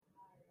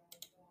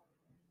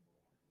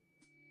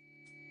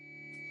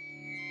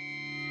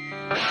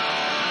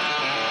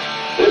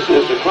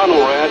tunnel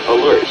rat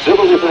alert.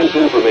 Civil defense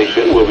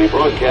information will be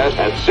broadcast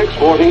at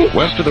 6:40.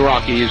 West of the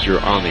Rockies, you're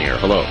on the air.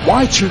 Hello.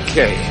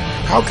 Y2K,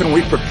 how can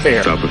we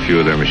prepare? Stop a few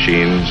of their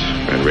machines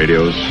and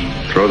radios.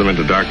 Throw them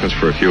into darkness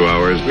for a few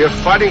hours. We are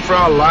fighting for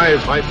our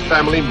lives. My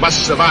family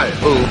must survive.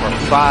 Oh, for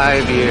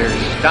 5 years.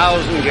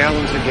 1,000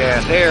 gallons of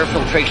gas, air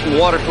filtration,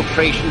 water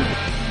filtration.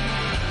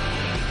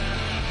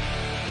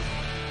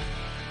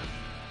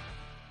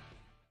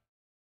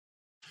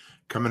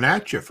 Coming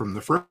at you from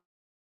the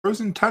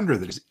frozen tundra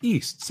that is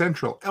East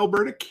Central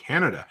Alberta,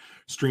 Canada.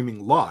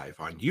 Streaming live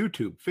on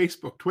YouTube,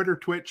 Facebook, Twitter,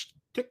 Twitch,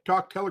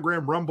 TikTok,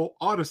 Telegram, Rumble,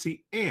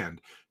 Odyssey,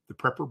 and the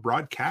Prepper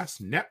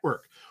Broadcast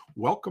Network.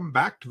 Welcome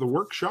back to the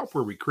workshop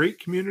where we create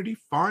community,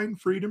 find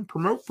freedom,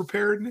 promote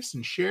preparedness,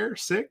 and share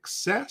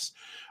success.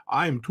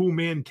 I am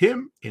Toolman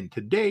Tim, and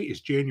today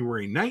is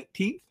January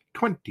 19th,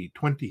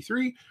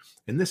 2023,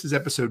 and this is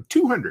episode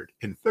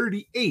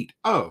 238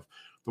 of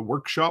the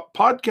Workshop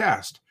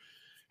Podcast.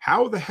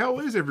 How the hell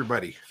is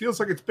everybody? Feels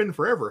like it's been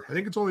forever. I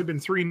think it's only been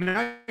 3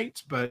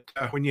 nights, but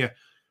when you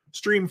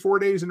stream 4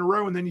 days in a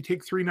row and then you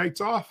take 3 nights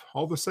off,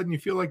 all of a sudden you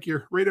feel like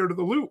you're right out of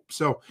the loop.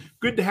 So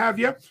good to have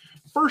you.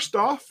 First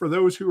off, for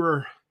those who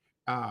are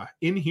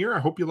in here, I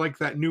hope you like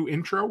that new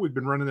intro. We've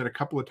been running it a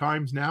couple of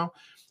times now.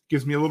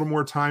 Gives me a little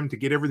more time to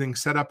get everything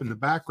set up in the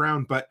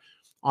background. But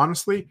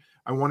honestly,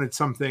 I wanted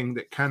something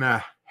that kind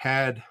of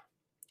had,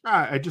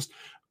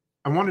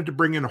 I wanted to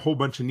bring in a whole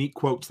bunch of neat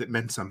quotes that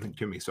meant something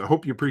to me. So I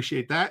hope you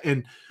appreciate that.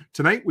 And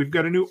tonight we've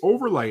got a new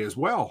overlay as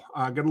well.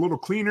 Got a little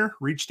cleaner,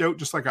 reached out,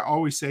 just like I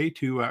always say,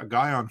 to a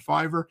guy on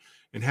Fiverr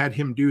and had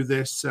him do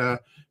this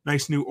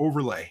nice new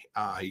overlay.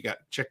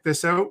 Check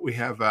this out. We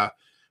have,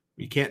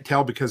 you can't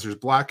tell because there's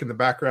black in the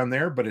background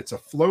there, but it's a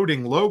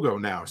floating logo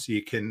now. So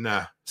you can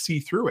see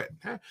through it.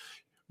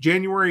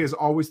 January is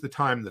always the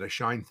time that I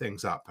shine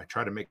things up. I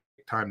try to make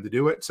time to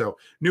do it. So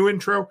new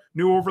intro,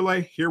 new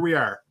overlay. Here we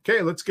are.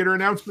 Okay, let's get our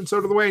announcements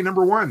out of the way.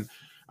 Number one,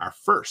 our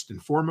first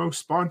and foremost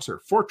sponsor,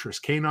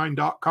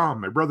 FortressK9.com.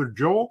 My brother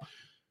Joel.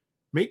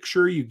 Make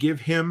sure you give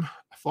him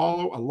a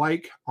follow, a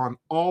like on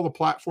all the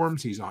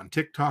platforms. He's on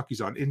TikTok,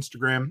 he's on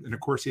Instagram, and of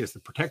course he has the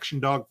Protection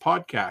Dog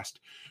podcast,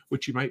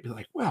 which you might be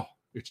like, well,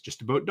 it's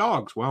just about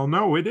dogs. Well,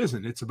 no, it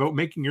isn't. It's about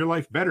making your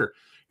life better.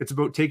 It's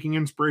about taking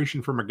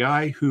inspiration from a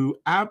guy who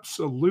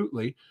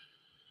absolutely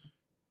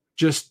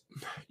just,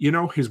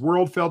 his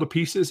world fell to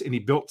pieces and he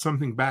built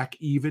something back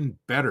even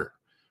better.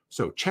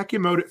 So check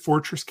him out at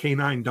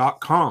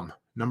FortressK9.com.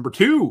 Number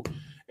two,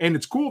 and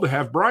it's cool to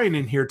have Brian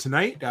in here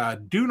tonight.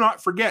 Do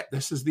not forget,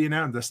 this is the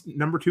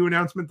number 2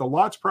 announcement,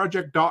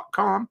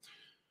 thelotsproject.com.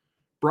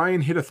 Brian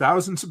hit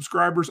 1,000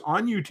 subscribers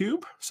on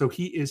YouTube, so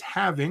he is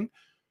having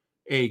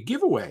a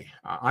giveaway.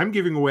 I'm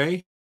giving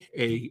away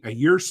a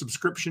year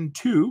subscription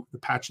to the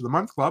Patch of the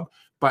Month Club.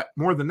 But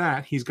more than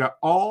that, he's got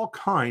all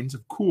kinds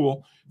of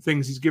cool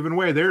things he's giving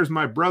away. There's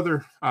my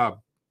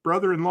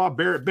brother-in-law,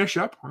 Barrett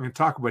Bishop. I'm going to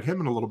talk about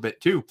him in a little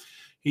bit too.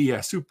 He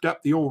souped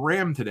up the old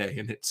Ram today,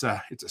 and it's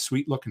a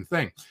sweet-looking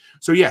thing.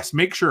 So yes,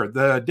 make sure.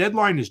 The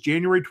deadline is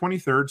January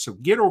 23rd, so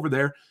get over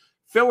there,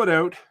 fill it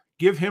out,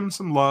 give him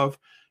some love,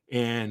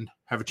 and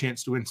have a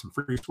chance to win some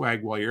free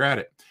swag while you're at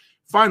it.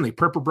 Finally,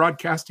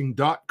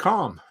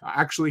 prepperbroadcasting.com.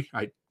 Actually,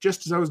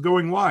 just as I was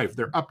going live,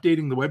 they're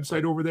updating the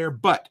website over there,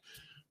 but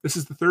this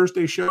is the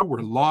Thursday show. We're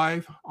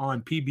live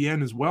on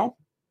PBN as well.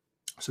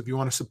 So if you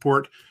want to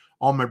support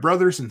all my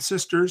brothers and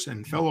sisters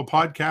and fellow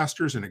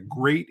podcasters and a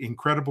great,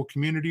 incredible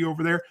community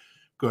over there,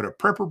 go to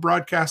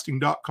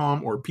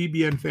prepperbroadcasting.com or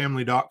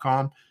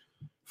pbnfamily.com.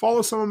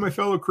 Follow some of my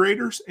fellow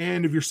creators,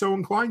 and if you're so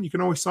inclined, you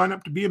can always sign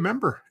up to be a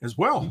member as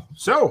well.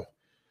 So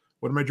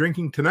what am I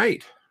drinking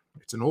tonight?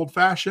 It's an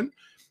old-fashioned.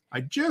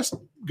 I just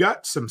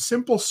got some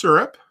simple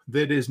syrup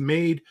that is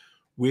made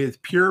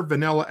with pure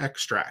vanilla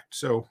extract.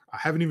 So I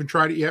haven't even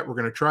tried it yet. We're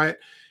going to try it.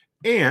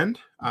 And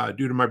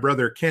due to my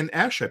brother Ken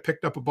Esch, I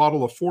picked up a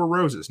bottle of Four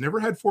Roses. Never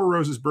had Four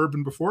Roses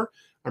bourbon before.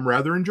 I'm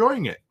rather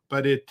enjoying it.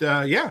 But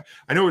I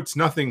know it's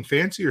nothing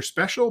fancy or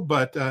special,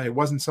 but it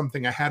wasn't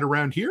something I had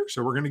around here.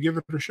 So we're going to give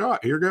it a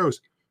shot. Here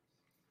goes.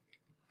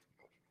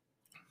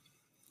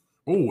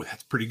 Oh,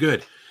 that's pretty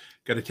good.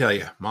 Got to tell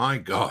you, my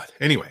God.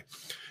 Anyway.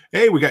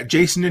 Hey, we got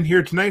Jason in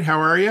here tonight. How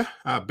are you?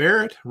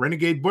 Barrett,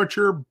 Renegade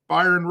Butcher,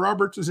 Byron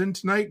Roberts is in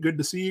tonight. Good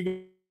to see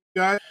you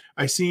guys.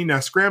 I seen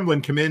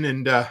Scrambling come in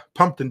and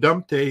pumped and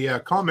dumped a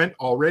comment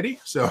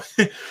already. So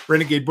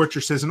Renegade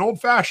Butcher says, an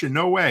old-fashioned,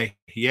 no way.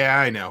 Yeah,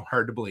 I know.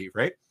 Hard to believe,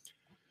 right?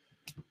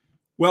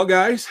 Well,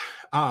 guys,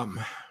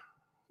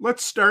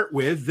 let's start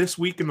with this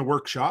week in the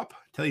workshop.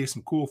 Tell you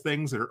some cool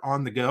things that are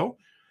on the go.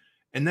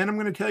 And then I'm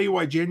going to tell you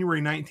why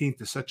January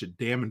 19th is such a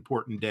damn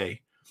important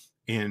day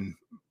in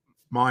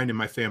mine and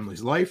my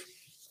family's life.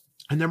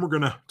 And then we're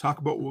going to talk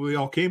about what we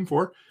all came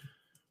for,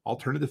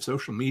 alternative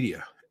social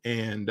media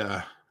and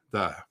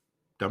the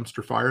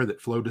dumpster fire that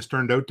Flote has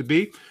turned out to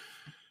be.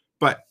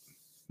 But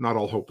not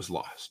all hope is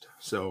lost.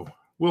 So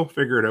we'll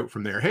figure it out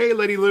from there. Hey,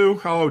 Lady Lou.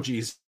 Oh,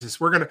 Jesus.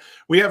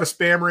 We have a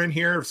spammer in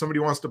here. If somebody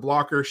wants to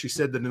block her, she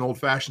said that an old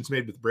fashioned's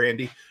made with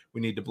brandy.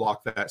 We need to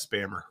block that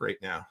spammer right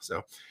now.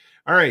 So,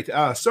 all right.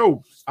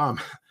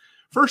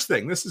 first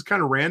thing, this is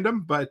kind of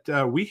random, but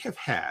we have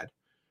had,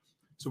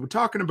 so we're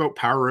talking about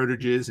power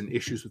outages and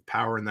issues with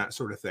power and that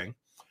sort of thing.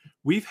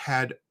 We've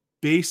had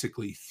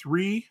basically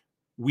 3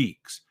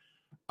 weeks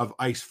of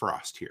ice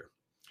frost here.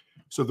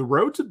 So the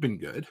roads have been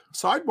good.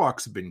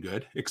 Sidewalks have been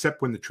good,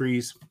 except when the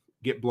trees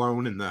get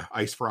blown and the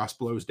ice frost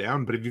blows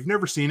down. But if you've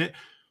never seen it,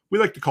 we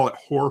like to call it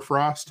hoar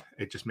frost.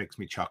 It just makes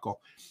me chuckle.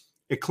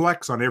 It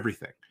collects on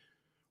everything.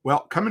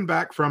 Well, coming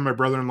back from my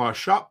brother-in-law's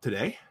shop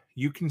today,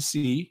 you can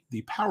see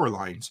the power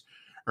lines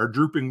are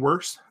drooping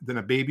worse than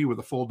a baby with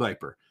a full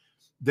diaper.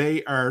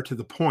 They are to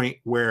the point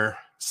where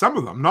some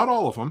of them, not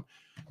all of them,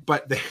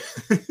 but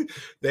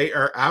they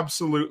are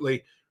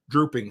absolutely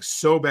drooping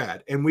so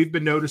bad. And we've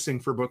been noticing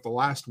for about the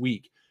last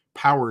week,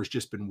 power has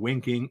just been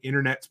winking.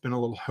 Internet's been a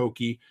little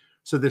hokey.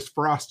 So this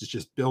frost is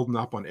just building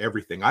up on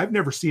everything. I've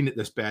never seen it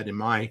this bad in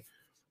my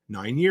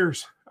 9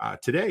 years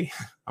today,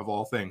 of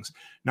all things.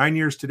 9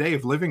 years today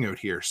of living out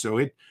here. So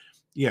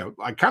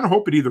I kind of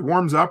hope it either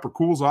warms up or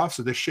cools off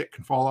so this shit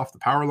can fall off the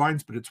power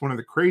lines. But it's one of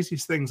the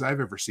craziest things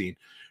I've ever seen.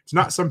 It's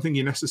not something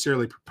you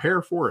necessarily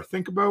prepare for or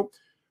think about,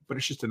 but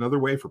it's just another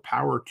way for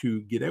power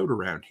to get out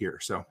around here.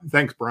 So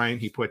thanks, Brian.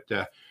 He put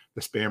the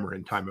spammer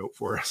in timeout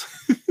for us.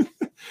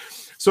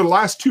 So the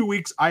last 2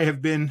 weeks, I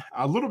have been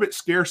a little bit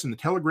scarce in the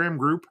Telegram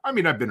group. I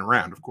mean, I've been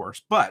around, of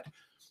course, but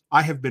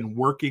I have been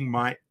working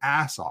my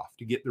ass off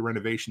to get the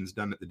renovations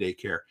done at the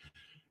daycare.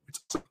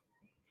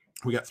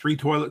 We got 3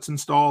 toilets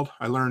installed.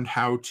 I learned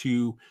how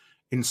to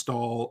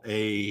install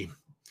a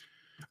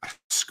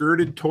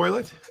skirted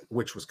toilet,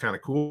 which was kind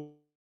of cool.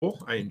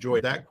 I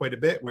enjoyed that quite a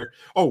bit.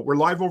 We're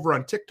live over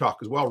on TikTok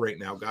as well right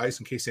now, guys,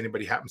 in case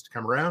anybody happens to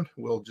come around.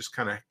 We'll just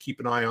kind of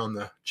keep an eye on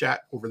the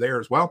chat over there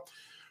as well.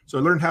 So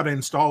I learned how to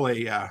install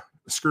a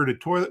skirted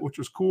toilet, which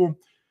was cool.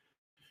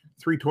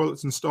 3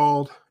 toilets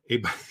installed.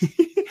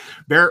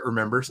 Barrett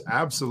remembers.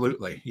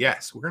 Absolutely.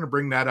 Yes, we're going to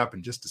bring that up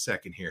in just a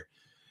second here.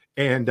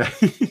 And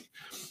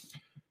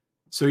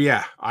so,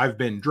 yeah, I've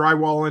been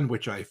drywalling,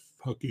 which I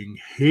fucking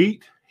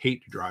hate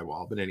to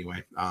drywall. But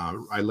anyway,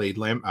 I laid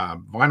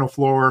vinyl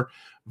floor,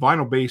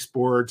 vinyl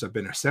baseboards. I've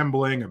been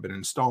assembling. I've been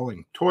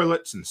installing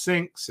toilets and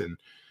sinks and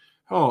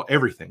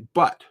everything.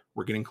 But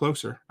we're getting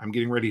closer. I'm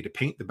getting ready to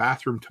paint the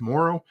bathroom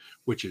tomorrow,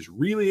 which is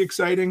really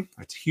exciting.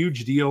 That's a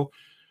huge deal.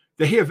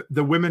 The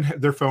women,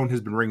 their phone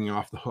has been ringing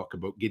off the hook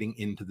about getting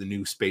into the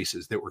new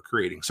spaces that we're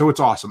creating. So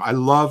it's awesome. I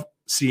love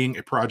seeing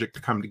a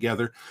project come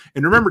together.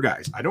 And remember,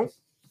 guys,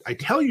 I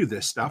tell you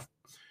this stuff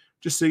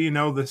just so you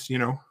know this,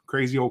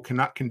 crazy old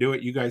can do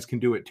it. You guys can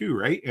do it too,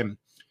 right? And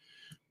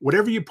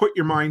whatever you put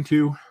your mind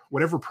to,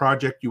 whatever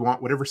project you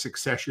want, whatever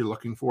success you're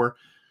looking for.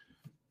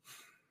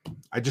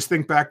 I just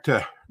think back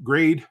to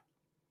grade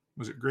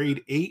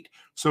 8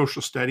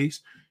 social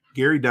studies.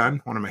 Gary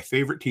Dunn, one of my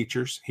favorite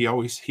teachers, he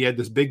had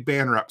this big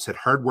banner up, said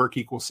hard work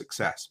equals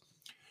success.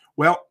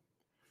 Well,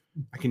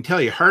 I can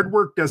tell you hard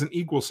work doesn't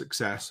equal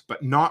success,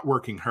 but not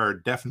working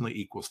hard definitely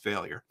equals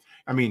failure.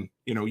 I mean,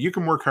 you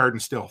can work hard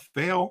and still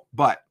fail,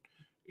 but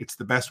it's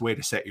the best way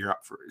to set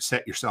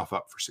yourself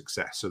up for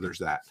success. So there's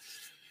that.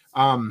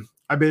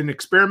 I've been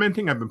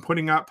experimenting. I've been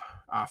putting up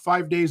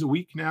 5 days a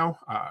week now,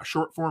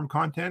 short form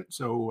content.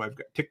 So I've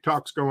got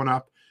TikToks going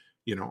up,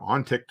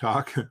 on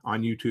TikTok,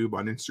 on YouTube,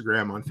 on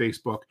Instagram, on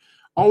Facebook,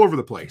 all over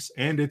the place.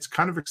 And it's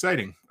kind of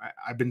exciting.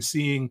 I've been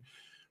seeing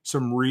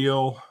some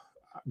real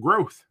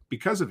growth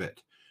because of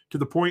it, to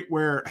the point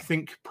where I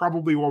think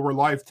probably while we're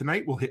live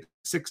tonight, we'll hit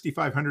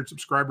 6,500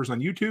 subscribers on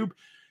YouTube.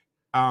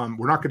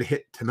 We're not going to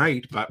hit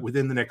tonight, but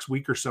within the next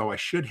week or so, I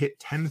should hit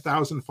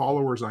 10,000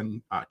 followers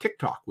on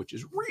TikTok, which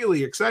is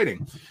really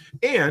exciting.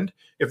 And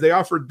if they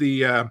offered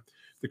the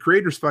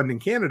Creators Fund in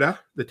Canada,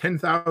 the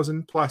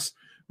 10,000 plus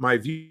my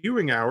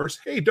viewing hours.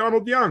 Hey,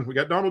 Donald Young. We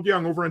got Donald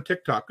Young over on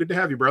TikTok. Good to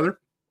have you, brother.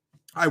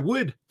 I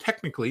would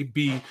technically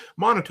be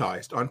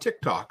monetized on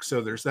TikTok. So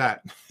there's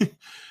that.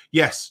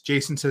 Yes,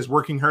 Jason says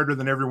working harder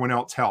than everyone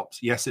else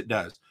helps. Yes, it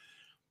does.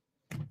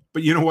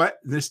 But you know what?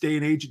 In this day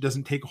and age, it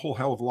doesn't take a whole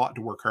hell of a lot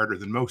to work harder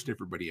than most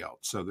everybody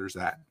else. So there's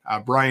that.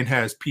 Brian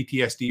has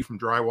PTSD from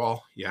drywall.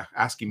 Yeah,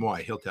 ask him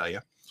why. He'll tell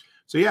you.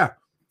 So yeah,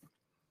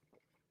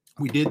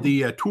 we did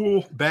the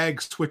tool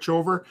bag switch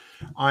over.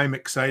 I'm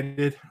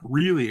excited,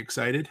 really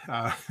excited.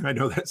 I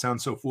know that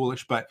sounds so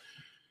foolish, but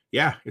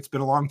yeah, it's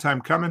been a long time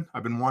coming.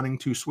 I've been wanting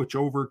to switch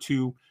over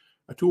to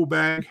a tool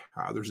bag.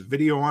 There's a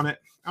video on it.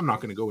 I'm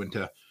not going to go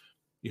into,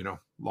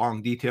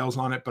 long details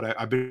on it, but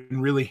I've been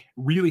really,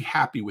 really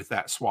happy with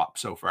that swap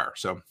so far.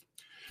 So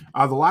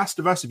The Last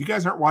of Us, if you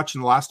guys aren't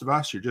watching The Last of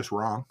Us, you're just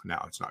wrong.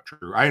 No, it's not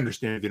true. I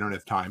understand if you don't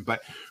have time,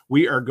 but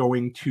we are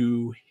going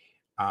to,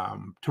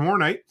 tomorrow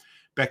night,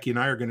 Becky and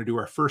I are going to do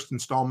our first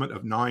installment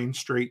of 9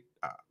 straight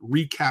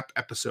recap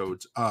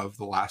episodes of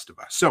The Last of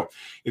Us. So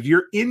if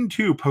you're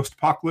into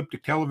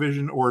post-apocalyptic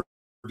television, or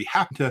if you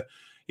happen to,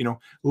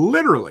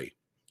 literally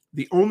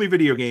the only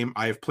video game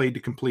I have played to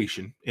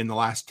completion in the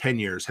last 10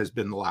 years has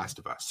been The Last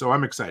of Us. So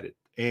I'm excited.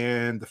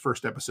 And the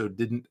first episode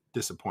didn't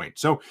disappoint.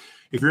 So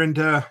if you're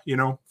into,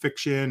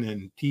 fiction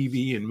and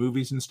TV and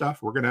movies and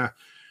stuff, we're going to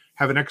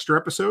have an extra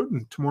episode.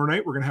 And tomorrow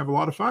night, we're going to have a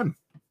lot of fun.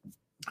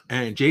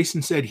 And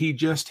Jason said he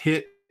just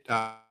hit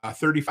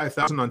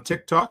 $35,000 on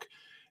TikTok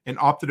and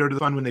opted out of the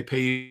fund when they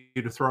pay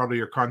you to throttle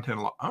your content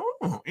a lot.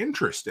 Oh,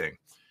 interesting.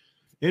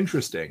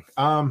 Interesting.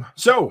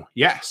 So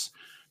yes,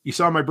 you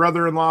saw my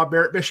brother-in-law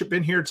Barrett Bishop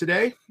in here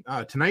tonight.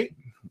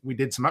 We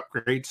did some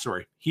upgrades.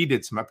 Sorry, he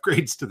did some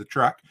upgrades to the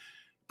truck.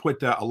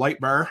 Put a light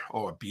bar,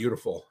 a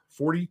beautiful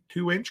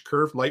 42-inch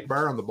curved light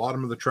bar on the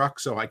bottom of the truck,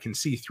 so I can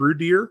see through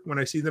deer when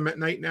I see them at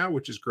night now,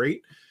 which is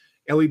great.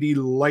 LED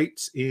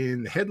lights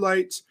in the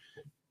headlights.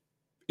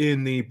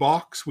 In the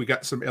box, we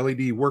got some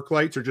LED work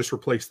lights, or just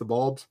replace the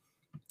bulbs,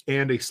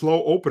 and a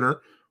slow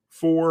opener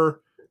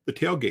for the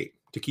tailgate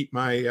to keep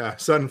my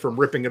son from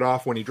ripping it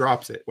off when he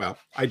drops it. Well,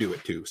 I do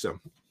it too, so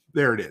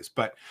there it is.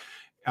 But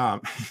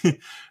the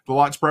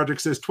Lots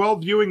Project says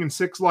 12 viewing and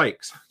 6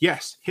 likes.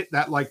 Yes, hit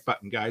that like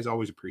button, guys.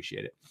 Always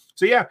appreciate it.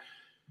 So yeah,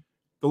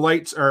 the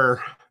lights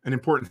are an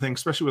important thing,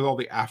 especially with all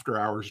the after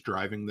hours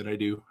driving that I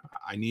do.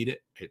 I need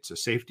it. It's a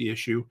safety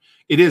issue.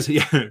 It is.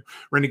 Yeah.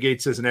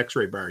 Renegade says an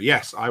X-ray bar.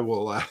 Yes, I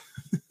will. I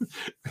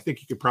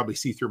think you could probably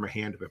see through my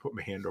hand if I put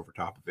my hand over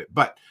top of it,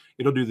 but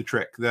it'll do the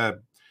trick.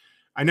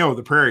 I know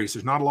the prairies,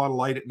 there's not a lot of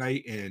light at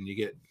night and you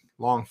get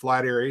long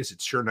flat areas.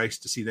 It's sure nice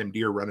to see them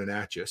deer running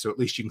at you. So at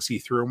least you can see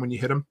through them when you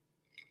hit them.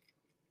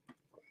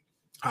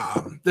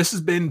 This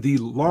has been the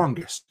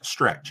longest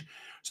stretch.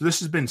 So this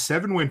has been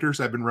 7 winters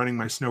I've been running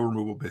my snow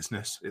removal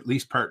business, at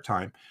least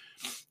part-time,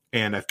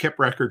 and I've kept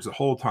records the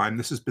whole time.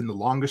 This has been the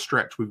longest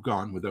stretch we've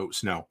gone without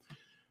snow.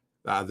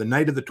 The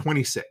night of the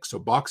 26th, so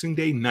Boxing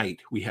Day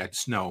night, we had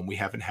snow, and we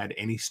haven't had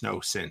any snow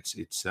since.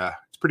 It's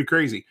pretty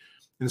crazy.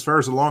 And as far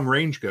as the long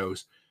range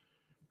goes,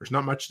 there's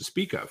not much to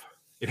speak of.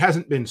 It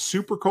hasn't been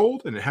super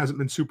cold, and it hasn't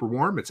been super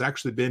warm. It's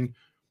actually been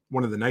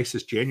one of the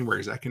nicest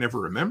Januaries I can ever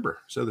remember.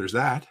 So there's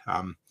that.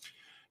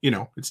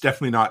 It's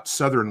definitely not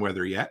southern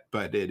weather yet,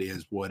 but it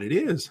is what it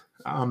is.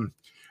 I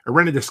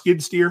rented a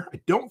skid steer. I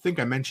don't think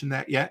I mentioned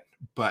that yet,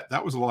 but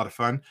that was a lot of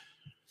fun.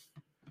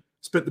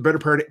 Spent the better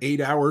part of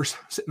 8 hours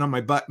sitting on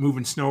my butt,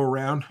 moving snow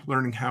around,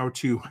 learning how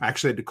to,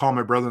 actually had to call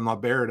my brother-in-law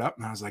Barrett up.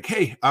 And I was like,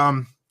 hey,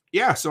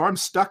 so I'm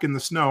stuck in the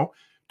snow.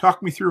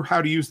 Talk me through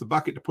how to use the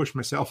bucket to push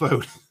myself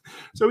out.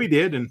 So he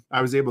did, and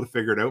I was able to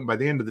figure it out. And by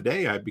the end of the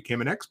day, I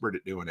became an expert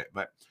at doing it.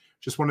 But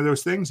just one of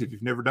those things, if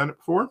you've never done it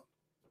before,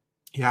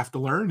 you have to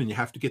learn and you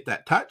have to get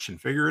that touch and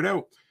figure it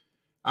out.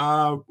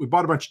 We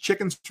bought a bunch of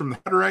chickens from the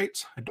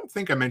Hutterites. I don't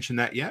think I mentioned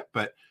that yet,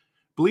 but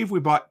I believe we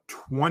bought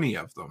 20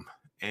 of them.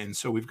 And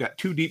so we've got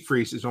 2 deep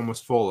freezes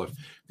almost full of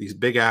these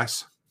big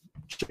ass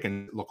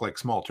chicken that look like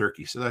small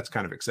turkeys. So that's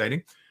kind of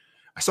exciting.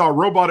 I saw a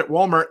robot at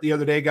Walmart the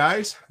other day,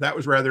 guys. That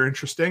was rather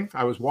interesting.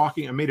 I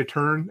made a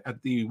turn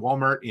at the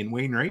Walmart in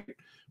Wainwright,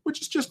 which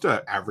is just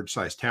an average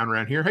sized town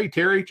around here. Hey,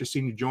 Terry, just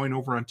seen you join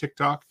over on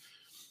TikTok.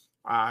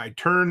 I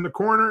turn the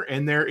corner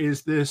and there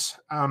is this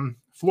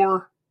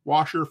floor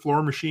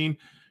machine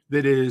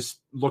that is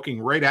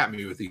looking right at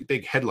me with these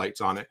big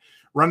headlights on it,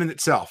 running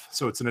itself.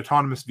 So it's an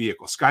autonomous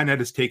vehicle.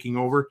 Skynet is taking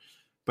over,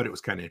 but it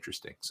was kind of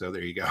interesting. So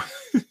there you go.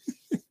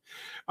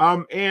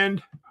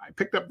 And I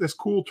picked up this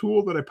cool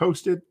tool that I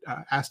posted,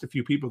 asked a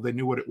few people if they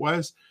knew what it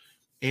was.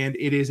 And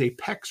it is a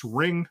PEX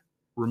ring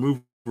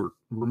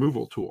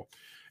removal tool.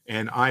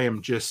 And I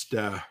am just,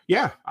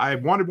 I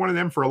wanted one of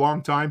them for a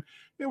long time.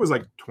 It was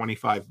like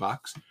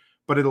 $25,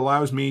 but it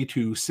allows me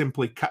to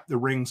simply cut the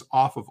rings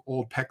off of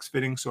old PEX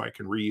fittings so I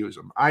can reuse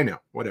them. I know,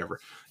 whatever.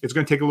 It's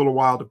going to take a little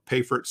while to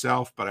pay for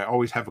itself, but I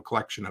always have a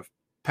collection of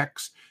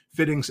PEX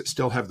fittings that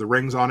still have the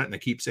rings on it. And I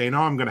keep saying,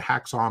 I'm going to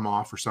hacksaw them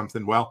off or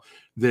something. Well,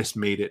 this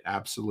made it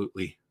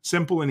absolutely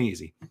simple and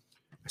easy.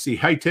 I see,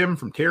 hi, Tim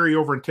from Terry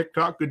over on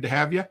TikTok. Good to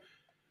have you.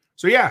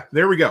 So yeah,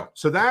 there we go.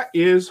 So that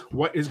is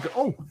what is,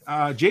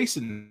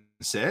 Jason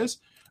says,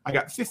 I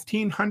got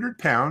 1,500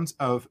 pounds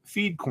of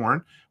feed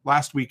corn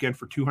last weekend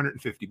for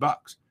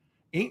 $250.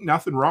 Ain't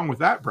nothing wrong with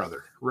that,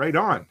 brother. Right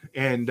on.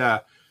 And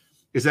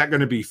is that going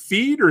to be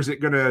feed or is it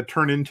going to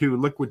turn into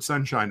liquid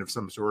sunshine of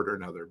some sort or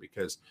another?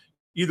 Because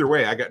either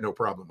way, I got no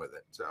problem with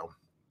it.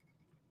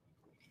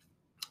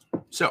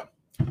 So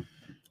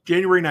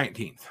January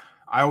 19th,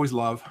 I always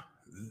love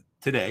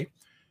today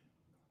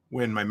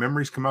when my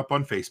memories come up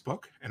on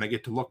Facebook and I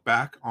get to look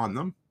back on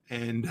them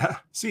and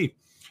see.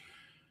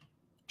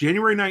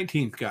 January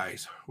 19th,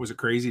 guys, was a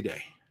crazy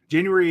day.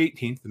 January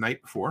 18th, the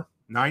night before,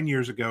 9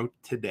 years ago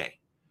today,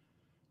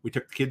 we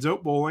took the kids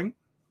out bowling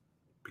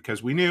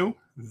because we knew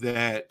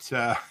that,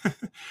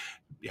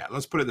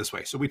 let's put it this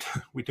way. So we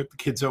took the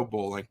kids out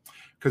bowling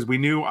because we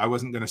knew I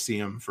wasn't going to see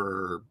them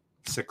for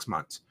 6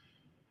 months.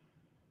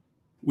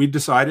 We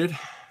decided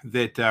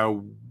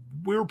that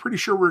we were pretty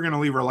sure we were going to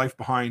leave our life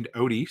behind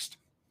out east,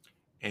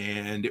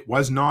 and it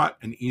was not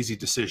an easy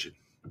decision.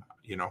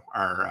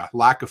 Our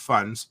lack of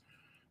funds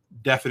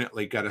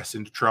definitely got us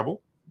into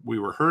trouble. We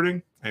were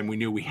hurting and we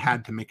knew we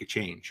had to make a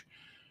change.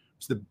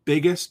 It's the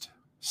biggest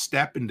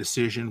step and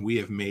decision we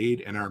have made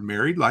in our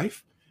married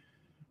life.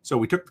 So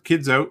we took the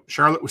kids out.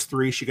 Charlotte was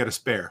 3. She got a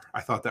spare.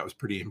 I thought that was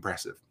pretty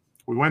impressive.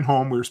 We went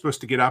home. We were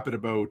supposed to get up at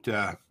about,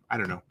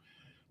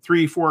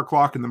 3, 4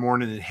 o'clock in the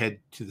morning and head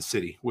to the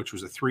city, which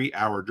was a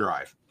 3-hour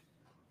drive.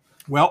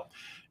 Well,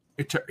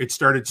 it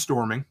started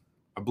storming,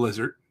 a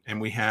blizzard. and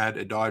we had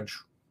a Dodge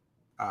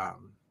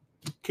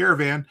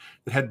Caravan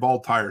that had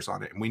bald tires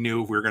on it. And we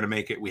knew if we were going to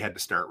make it, we had to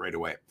start right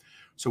away.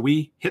 So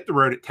we hit the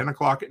road at 10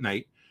 o'clock at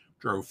night,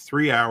 drove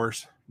 3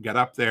 hours, got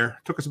up there.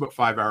 Took us about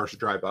 5 hours to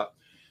drive up.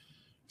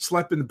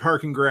 Slept in the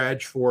parking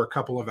garage for a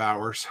couple of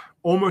hours.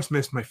 Almost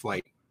missed my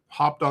flight.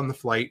 Hopped on the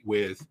flight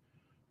with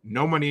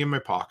no money in my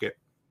pocket.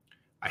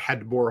 I had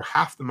to borrow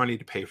half the money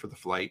to pay for the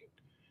flight.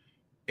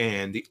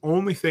 And the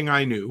only thing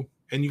I knew,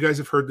 and you guys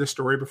have heard this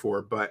story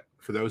before, but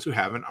for those who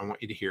haven't, I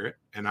want you to hear it.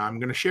 And I'm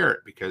going to share it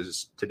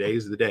because today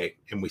is the day.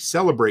 And we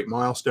celebrate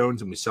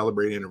milestones and we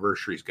celebrate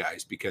anniversaries,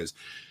 guys, because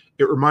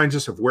it reminds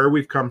us of where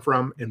we've come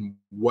from and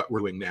what we're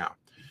doing now.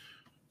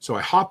 So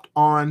I hopped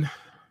on.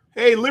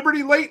 Hey,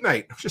 Liberty Late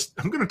Night.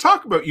 I'm going to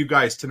talk about you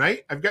guys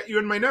tonight. I've got you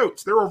in my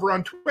notes. They're over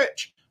on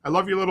Twitch. I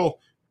love your little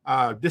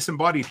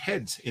disembodied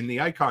heads in the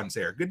icons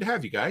there. Good to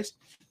have you guys.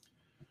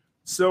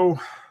 So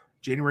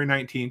January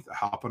 19th, I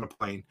hop on a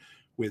plane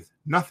with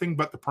nothing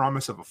but the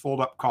promise of a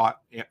fold-up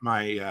cot at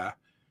my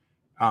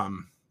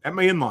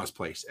in-laws'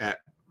 place, at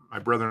my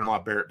brother-in-law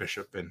Barrett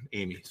Bishop and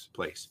Amy's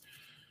place.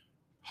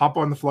 Hop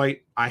on the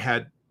flight.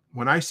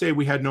 When I say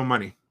we had no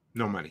money,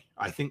 no money.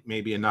 I think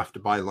maybe enough to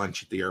buy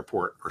lunch at the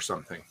airport or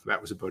something.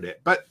 That was about it.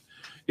 But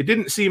it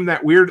didn't seem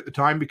that weird at the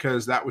time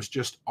because that was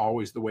just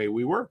always the way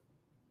we were.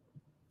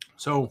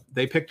 So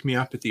they picked me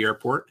up at the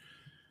airport,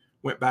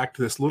 went back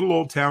to this little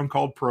old town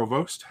called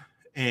Provost,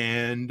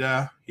 and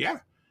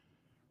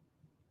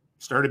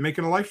started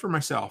making a life for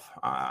myself.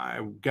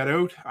 I got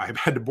out. I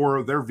had to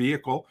borrow their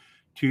vehicle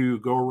to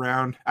go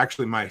around.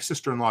 Actually, my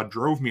sister-in-law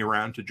drove me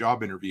around to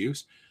job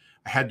interviews.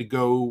 I had to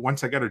go,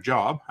 once I got a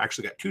job, I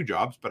actually got 2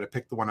 jobs, but I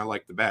picked the one I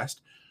liked the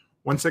best.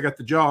 Once I got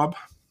the job,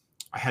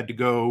 I had to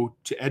go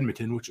to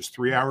Edmonton, which is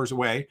 3 hours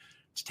away,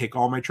 to take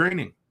all my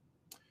training.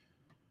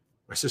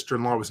 My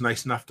sister-in-law was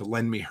nice enough to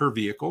lend me her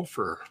vehicle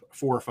for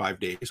 4 or 5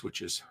 days,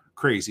 which is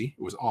crazy.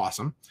 It was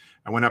awesome.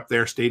 I went up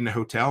there, stayed in a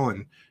hotel,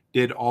 and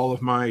did all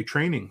of my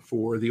training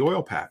for the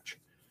oil patch.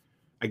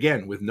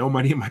 Again, with no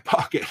money in my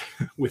pocket,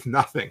 with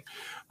nothing.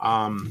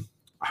 I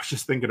was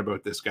just thinking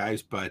about this,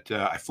 guys, but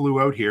I flew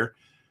out here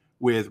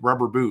with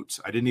rubber boots.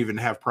 I didn't even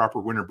have proper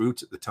winter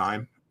boots at the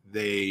time.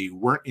 They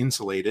weren't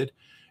insulated.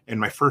 And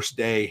my first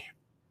day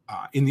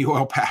in the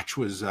oil patch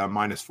was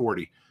minus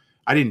 40.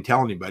 I didn't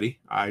tell anybody.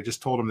 I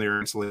just told them they were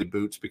insulated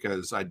boots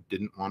because I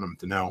didn't want them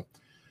to know.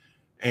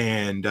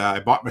 And I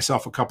bought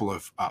myself a couple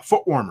of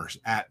foot warmers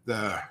at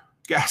the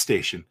gas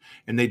station,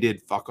 and they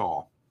did fuck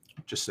all,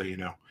 just so you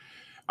know.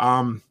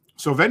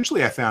 So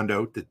eventually I found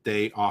out that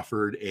they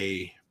offered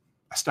a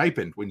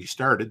stipend when you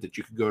started, that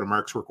you could go to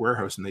Mark's Work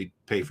Warehouse and they'd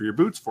pay for your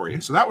boots for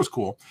you. So that was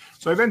cool.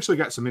 So I eventually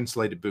got some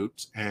insulated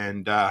boots,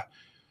 and I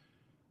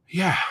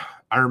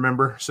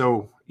remember.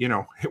 So,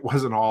 it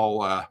wasn't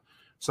all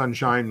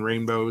sunshine,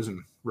 rainbows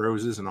and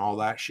roses and all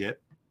that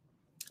shit.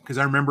 Because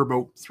I remember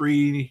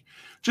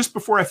just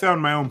before I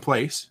found my own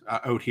place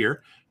out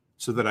here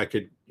so that I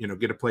could,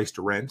 get a place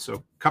to rent. So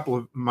a couple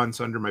of months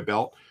under my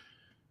belt.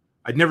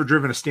 I'd never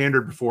driven a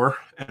standard before,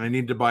 and I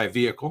needed to buy a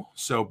vehicle.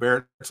 So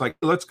Barrett's like,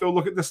 let's go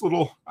look at this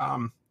little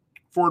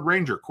Ford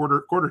Ranger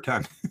quarter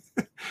ton.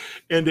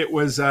 And it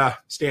was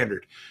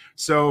standard.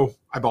 So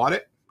I bought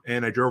it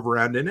and I drove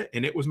around in it,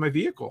 and it was my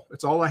vehicle.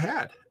 That's all I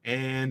had.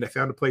 And I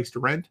found a place to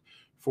rent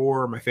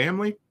for my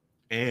family.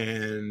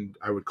 And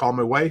I would call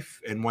my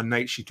wife, and one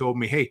night she told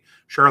me, hey,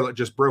 Charlotte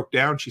just broke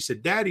down. She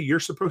said, Daddy, you're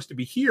supposed to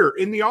be here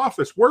in the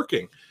office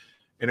working.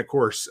 And of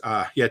course,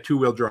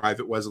 2-wheel drive.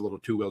 It was a little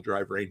 2-wheel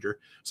drive Ranger.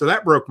 So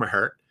that broke my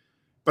heart.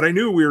 But I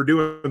knew we were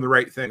doing the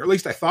right thing, or at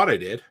least I thought I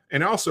did.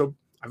 And also,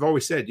 I've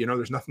always said,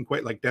 there's nothing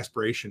quite like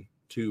desperation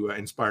to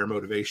inspire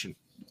motivation.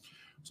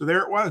 So there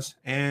it was.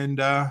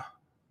 And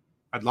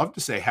I'd love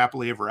to say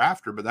happily ever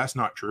after, but that's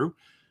not true.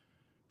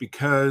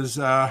 Because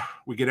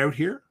we get out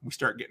here, we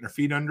start getting our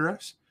feet under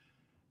us.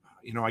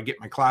 I get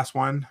my Class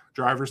 1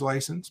 driver's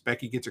license.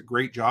 Becky gets a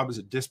great job as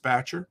a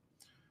dispatcher.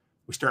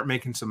 We start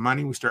making some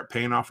money. We start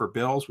paying off our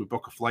bills. We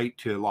book a flight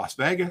to Las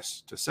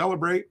Vegas to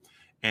celebrate.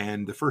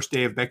 And the first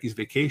day of Becky's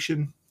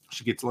vacation,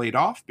 she gets laid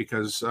off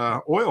because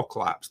oil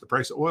collapsed. The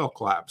price of oil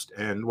collapsed.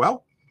 And,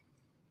 well,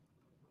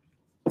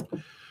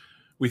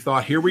 we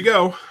thought, here we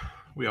go.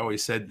 We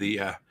always said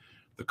the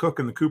cook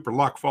and the Cooper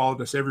luck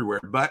followed us everywhere.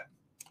 But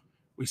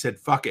we said,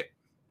 fuck it.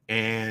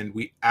 And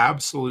we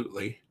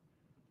absolutely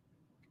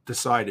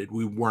decided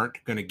we weren't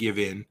going to give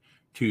in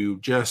to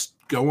just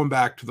going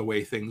back to the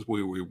way things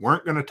were. We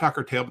weren't going to tuck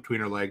our tail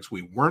between our legs.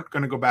 We weren't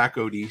going to go back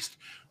out east.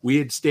 We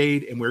had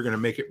stayed, and we were going to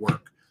make it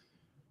work.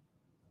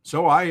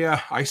 So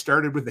I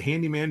started with the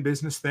handyman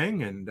business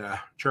thing and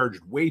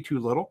charged way too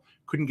little.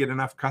 Couldn't get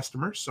enough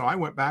customers. So I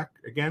went back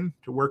again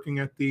to working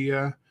at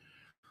the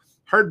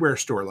hardware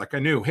store like I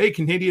knew. Hey,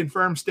 Canadian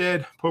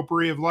Farmstead,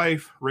 Potpourri of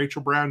Life,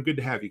 Rachel Brown, good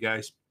to have you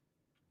guys.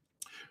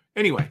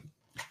 Anyway,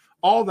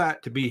 all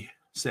that to be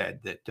said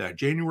that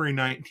January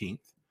 19th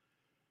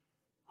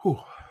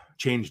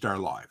changed our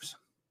lives.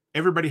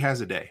 Everybody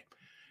has a day.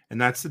 And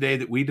that's the day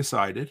that we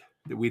decided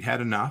that we'd had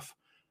enough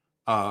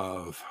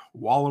of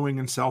wallowing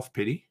in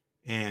self-pity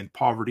and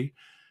poverty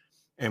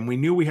And we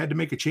knew we had to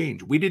make a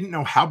change. We didn't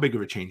know how big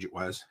of a change it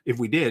was. If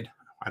we did,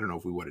 I don't know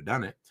if we would have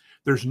done it.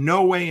 There's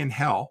no way in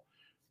hell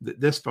that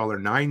this fella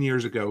 9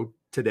 years ago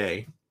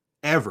today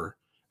ever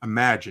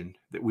imagined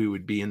that we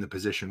would be in the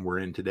position we're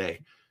in today.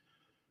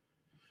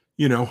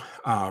 You know,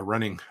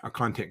 running a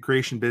content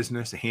creation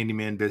business, a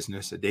handyman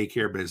business, a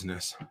daycare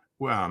business,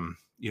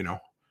 you know,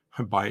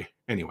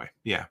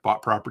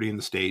 bought property in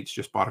the States,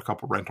 just bought a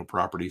couple rental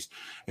properties.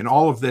 And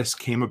all of this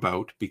came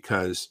about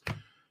because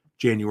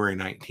January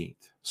 19th.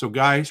 So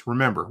guys,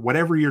 remember,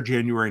 whatever your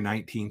January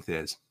 19th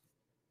is,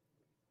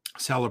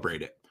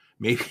 celebrate it.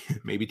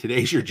 Maybe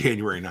today's your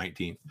January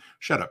 19th.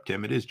 Shut up,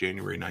 Tim. It is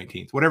January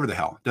 19th. Whatever the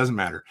hell. Doesn't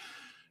matter.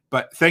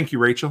 But thank you,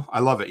 Rachel.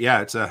 I love it.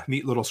 Yeah, it's a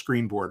neat little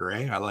screen border,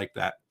 eh? I like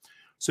that.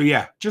 So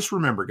yeah, just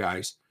remember,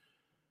 guys,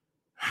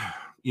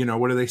 you know,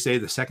 what do they say?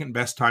 The second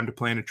best time to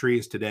plant a tree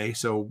is today.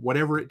 So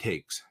whatever it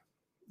takes,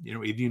 you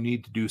know, if you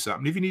need to do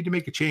something, if you need to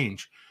make a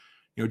change,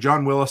 you know,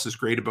 John Willis is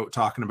great about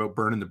talking about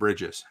burning the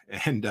bridges.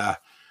 And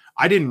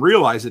I didn't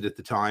realize it at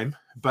the time,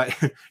 but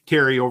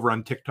Terry over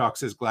on TikTok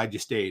says, glad you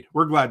stayed.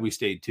 We're glad we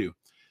stayed too.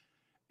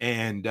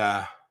 And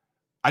I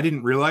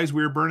didn't realize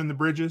we were burning the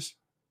bridges,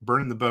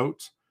 burning the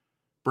boats,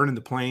 burning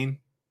the plane.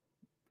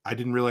 I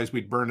didn't realize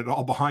we'd burn it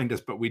all behind us,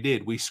 but we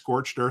did. We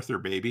scorched earther,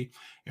 baby.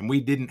 And we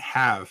didn't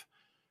have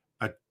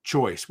a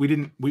choice.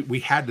 We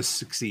had to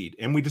succeed.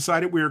 And we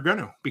decided we were going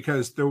to,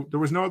 because there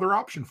was no other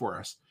option for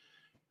us.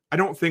 I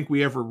don't think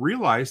we ever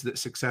realized that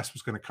success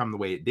was going to come the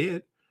way it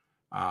did.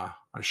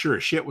 I'm sure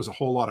as shit was a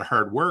whole lot of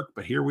hard work,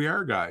 but here we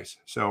are, guys.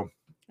 So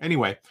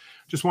anyway,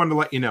 just wanted to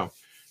let you know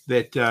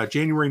that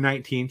January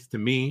 19th to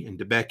me and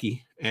to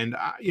Becky, and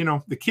you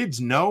know, the kids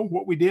know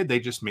what we did. They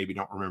just maybe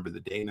don't remember the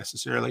day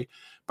necessarily,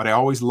 but I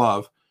always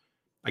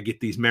I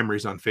get these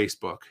memories on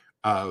Facebook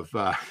of,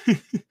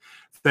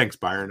 thanks,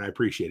 Byron. I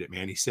appreciate it,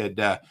 man. He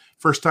said,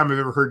 first time I've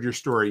ever heard your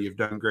story. You've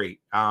done great.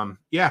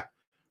 Yeah,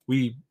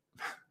 we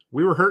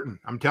were hurting.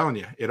 I'm telling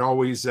you, it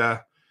always,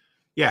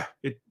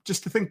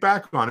 just to think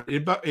back on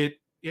it,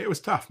 it was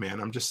tough,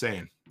 man. I'm just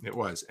saying it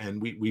was, and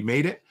we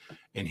made it,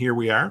 and here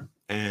we are.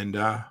 And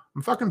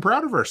I'm fucking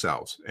proud of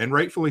ourselves, and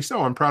rightfully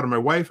so. I'm proud of my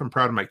wife. I'm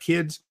proud of my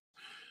kids.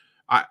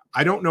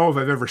 I don't know if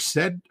I've ever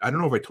said, I don't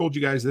know if I told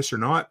you guys this or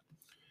not,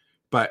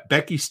 but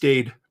Becky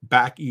stayed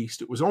back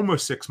east. It was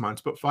almost 6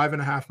 months, but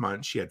 5.5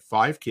 months. She had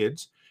 5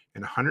 kids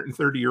in a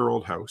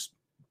 130-year-old house.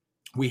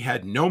 We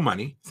had no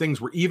money.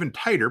 Things were even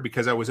tighter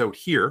because I was out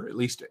here, at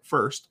least at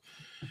first.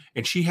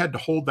 And she had to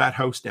hold that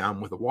house down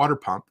with a water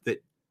pump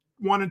that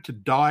wanted to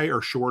die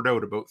or short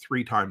out about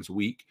 3 times a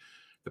week.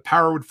 The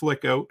power would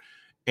flick out.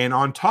 And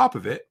on top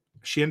of it,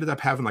 she ended up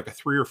having like a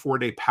 3 or 4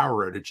 day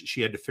power outage.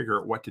 She had to figure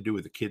out what to do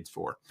with the kids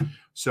for.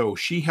 So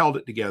she held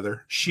it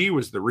together. She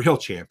was the real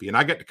champion.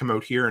 I got to come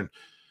out here and,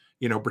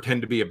 you know,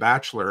 pretend to be a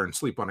bachelor and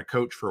sleep on a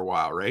couch for a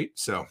while, right?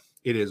 So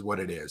it is what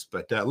it is.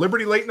 But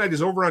Liberty Late Night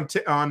is over on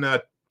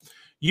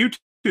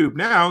YouTube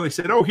now. They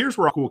said, oh, here's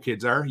where all cool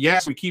kids are.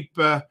 Yes, we keep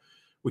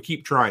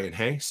trying.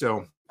 Hey,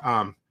 so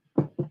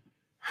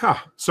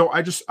so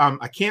I just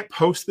I can't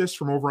post this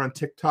from over on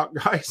TikTok,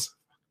 guys.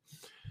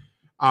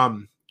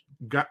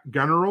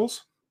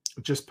 Gunnerals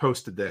just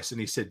posted this, and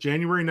he said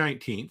January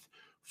 19th,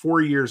 4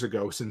 years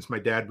ago since my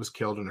dad was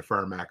killed in a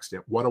farm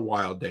accident. What a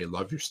wild day.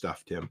 Love your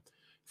stuff, Tim.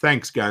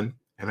 Thanks, Gun.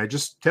 And I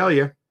just tell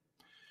you,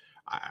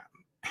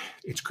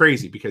 it's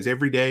crazy because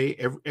every day,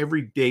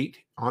 every date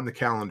on the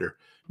calendar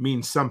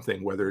means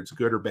something, whether it's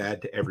good or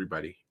bad to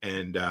everybody.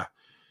 And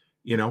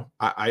you know,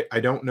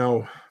 I don't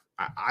know.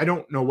 I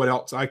don't know what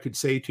else I could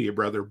say to you,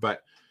 brother,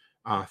 but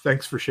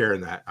thanks for sharing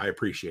that. I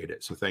appreciate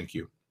it. So thank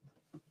you.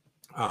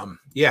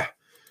 Yeah,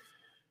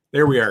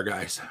 there we are,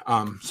 guys.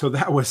 So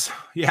that was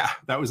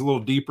a little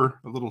deeper,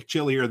 a little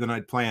chillier than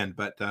I'd planned,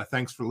 but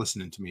thanks for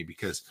listening to me,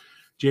 because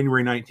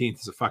January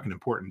 19th is a fucking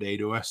important day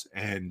to us.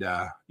 And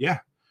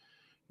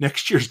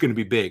next year's going to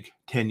be big,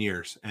 10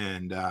 years.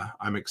 And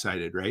I'm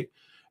excited, right?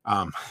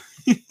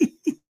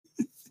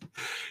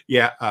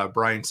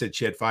 Brian said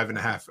she had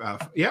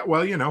 5.5.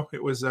 Well, you know,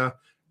 it was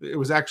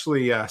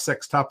actually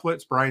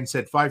sextuplets. Brian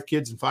said 5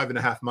 kids in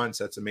 5.5 months.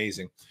 That's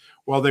amazing.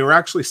 Well, they were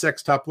actually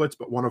sextuplets,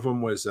 but one of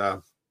them was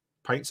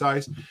pint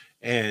size,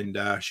 and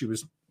she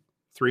was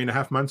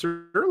 3.5 months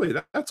early.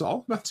 That's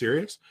all. Not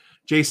serious.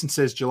 Jason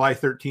says July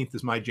 13th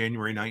is my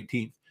January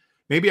 19th.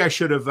 Maybe I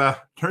should have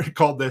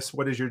called this,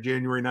 what is your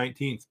January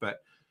 19th?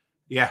 But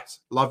yes,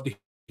 love to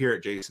hear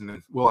it, Jason.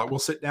 And we'll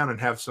sit down and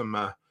have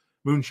some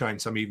moonshine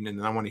some evening,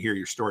 and I want to hear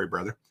your story,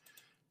 brother.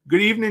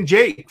 Good evening,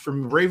 Jake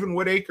from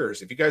Ravenwood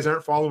Acres. If you guys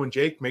aren't following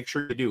Jake, make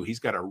sure you do. He's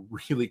got a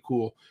really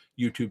cool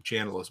YouTube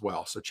channel as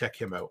well, so check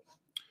him out.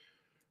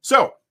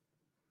 So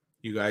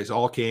you guys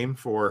all came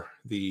for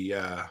the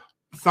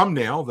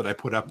thumbnail that I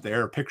put up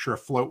there, a picture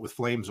of Flote with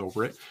flames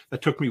over it.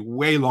 That took me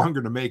way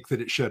longer to make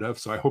than it should have,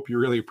 so I hope you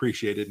really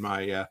appreciated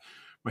my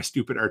my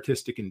stupid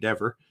artistic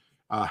endeavor.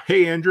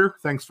 Hey, Andrew,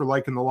 thanks for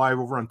liking the live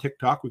over on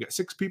TikTok. We got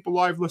 6 people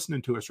live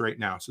listening to us right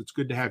now, so it's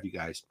good to have you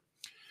guys.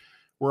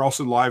 We're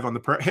also live on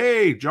the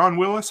Hey, John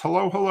Willis.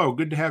 Hello.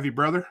 Good to have you,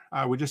 brother.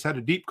 We just had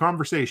a deep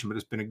conversation, but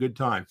it's been a good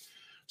time.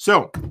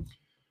 So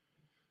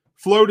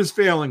Flote is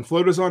failing.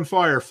 Flote is on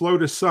fire.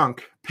 Flote is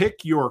sunk.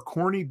 Pick your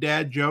corny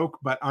dad joke,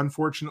 but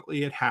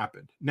unfortunately it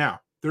happened. Now,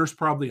 there's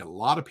probably a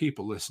lot of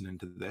people listening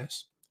to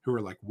this who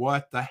are like,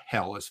 what the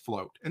hell is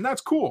Flote? And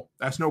that's cool.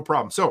 That's no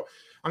problem. So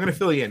I'm going to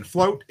fill you in.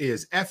 Flote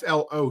is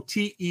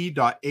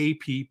FLOTE.app.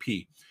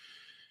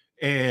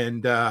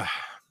 And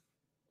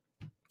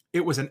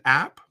it was an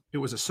app. It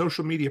was a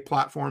social media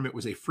platform. It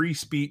was a free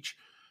speech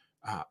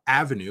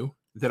avenue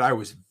that I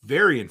was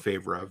very in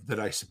favor of,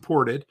 that I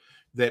supported,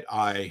 that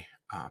I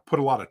put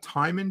a lot of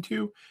time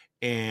into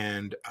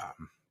and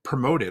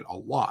promoted a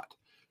lot.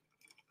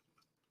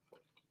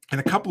 And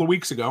a couple of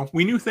weeks ago,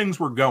 we knew things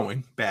were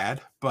going bad,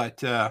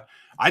 but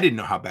I didn't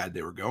know how bad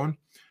they were going.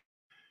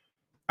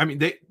 I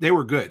mean, they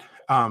were good.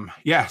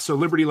 Yeah, so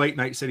Liberty Late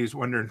Night said he's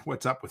wondering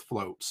what's up with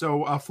Flote.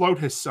 So Flote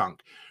has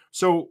sunk.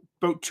 So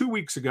about 2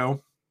 weeks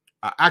ago,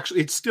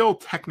 actually, it's still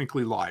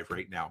technically live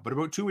right now, but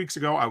about 2 weeks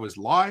ago, I was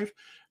live.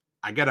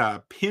 I got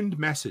a pinned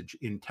message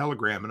in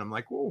Telegram, and I'm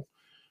like, whoa,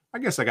 I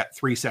guess I got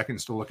 3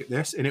 seconds to look at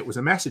this. And it was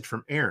a message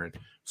from Aaron.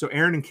 So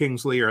Aaron and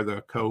Kingsley are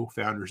the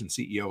co-founders and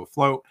CEO of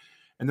Flote.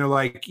 And they're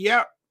like,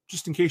 yeah,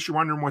 just in case you're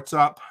wondering what's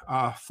up,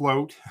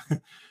 Flote.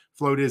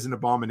 Flote is an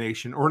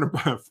abomination. Or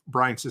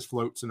Brian says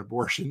Flote's an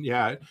abortion.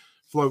 Yeah,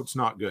 Flote's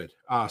not good.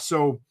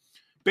 So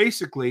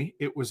basically,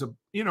 it was a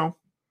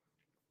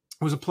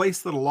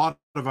place that a lot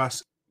of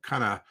us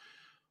kind of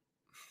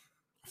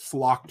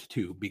flocked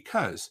to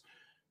because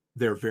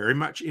they're very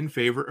much in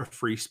favor of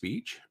free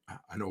speech,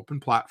 an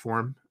open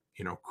platform,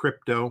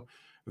 crypto.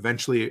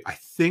 Eventually, I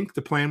think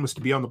the plan was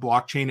to be on the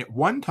blockchain. At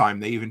one time,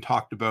 they even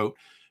talked about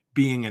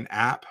being an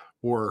app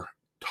or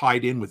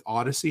tied in with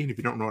Odyssey. And if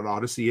you don't know what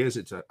Odyssey is,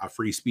 it's a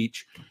free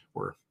speech,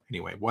 or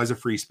anyway, was a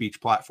free speech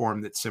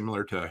platform that's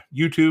similar to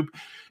YouTube.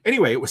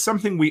 Anyway, it was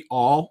something we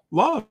all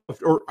loved,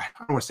 or I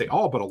don't want to say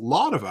all, but a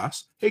lot of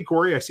us. Hey,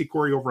 Corey, I see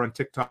Corey over on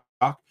TikTok.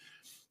 A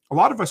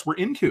lot of us were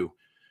into.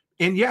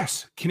 And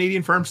yes,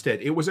 Canadian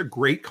Farmstead, it was a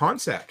great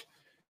concept.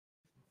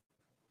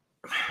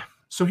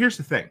 So here's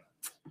the thing.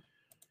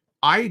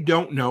 I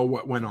don't know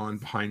what went on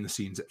behind the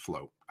scenes at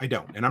Flote. I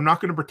don't. And I'm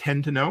not going to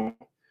pretend to know.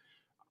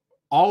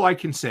 All I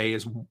can say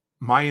is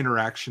my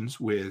interactions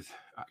with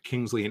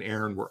Kingsley and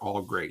Aaron were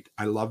all great.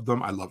 I love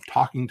them. I love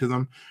talking to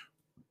them.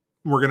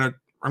 I'm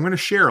going to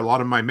share a lot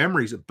of my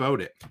memories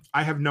about it.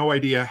 I have no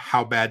idea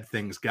how bad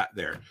things got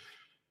there.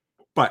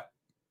 But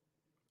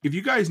if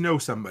you guys know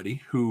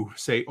somebody who,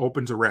 say,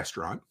 opens a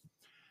restaurant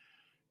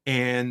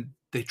and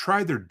they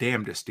try their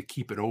damnedest to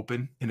keep it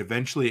open and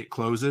eventually it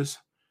closes,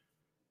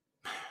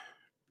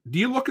 do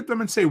you look at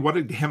them and say, what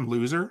a damn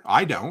loser?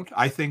 I don't.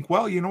 I think,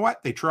 well, you know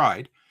what? They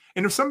tried.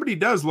 And if somebody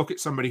does look at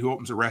somebody who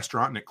opens a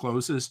restaurant and it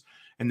closes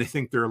and they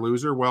think they're a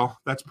loser, well,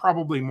 that's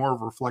probably more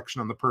of a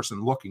reflection on the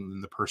person looking than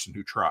the person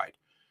who tried.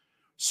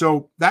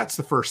 So that's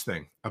the first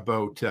thing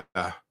about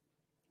a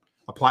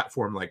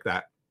platform like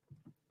that.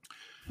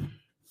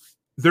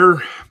 Their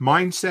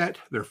mindset,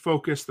 their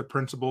focus, the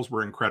principles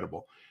were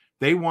incredible.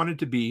 They wanted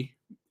to be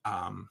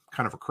kind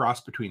of a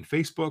cross between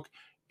Facebook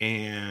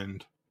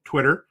and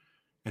Twitter,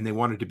 and they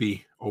wanted to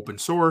be open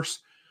source.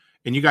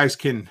 And you guys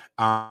can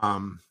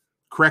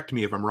correct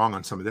me if I'm wrong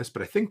on some of this,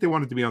 but I think they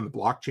wanted to be on the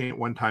blockchain at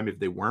one time if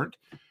they weren't.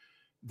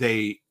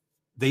 They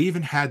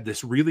even had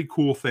this really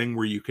cool thing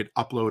where you could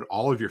upload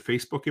all of your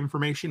Facebook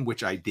information,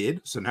 which I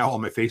did. So now all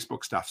my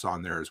Facebook stuff's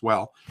on there as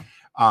well.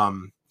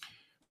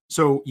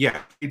 So yeah,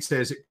 it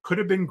says it could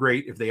have been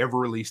great if they ever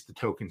released the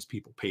tokens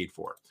people paid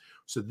for.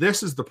 So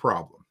this is the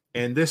problem.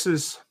 And this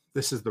is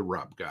the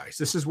rub, guys.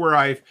 This is where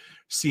I've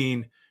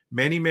seen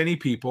many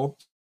people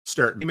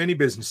start many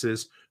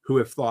businesses who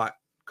have thought,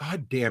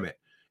 God damn it,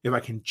 if I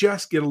can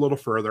just get a little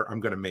further, I'm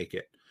going to make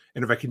it.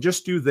 And if I can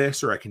just do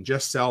this, or I can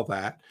just sell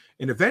that.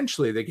 And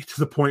eventually they get to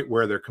the point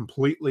where they're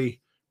completely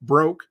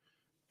broke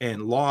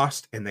and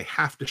lost and they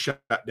have to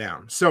shut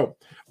down. So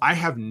I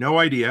have no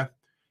idea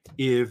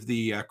if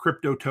the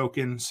crypto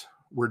tokens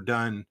were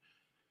done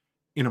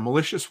in a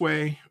malicious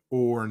way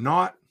or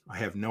not. I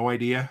have no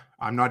idea.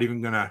 I'm not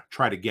even going to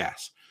try to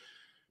guess.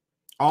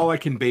 All I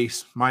can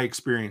base my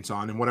experience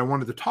on, and what I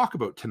wanted to talk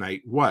about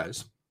tonight,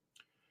 was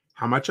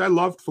how much I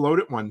loved Flote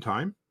at one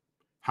time,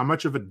 how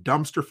much of a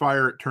dumpster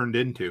fire it turned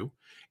into,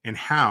 and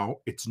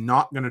how it's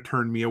not going to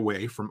turn me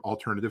away from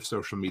alternative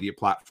social media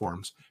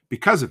platforms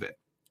because of it.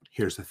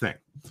 Here's the thing.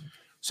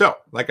 So,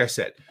 like I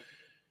said,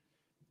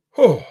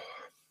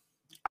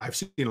 I've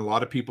seen a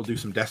lot of people do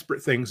some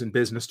desperate things in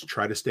business to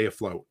try to stay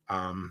afloat.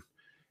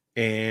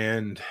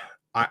 And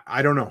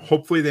I don't know.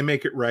 Hopefully they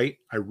make it right.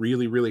 I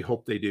really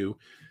hope they do.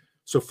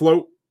 So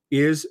Flote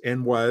is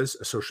and was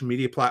a social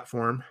media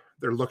platform.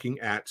 They're looking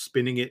at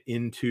spinning it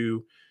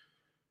into,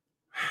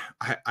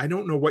 I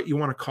don't know what you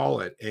want to call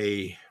it.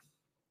 I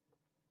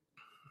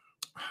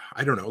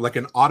don't know, like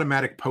an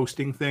automatic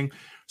posting thing.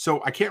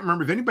 So I can't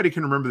remember if anybody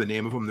can remember the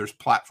name of them. There's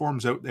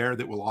platforms out there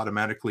that will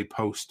automatically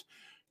post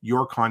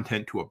your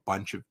content to a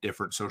bunch of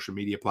different social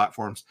media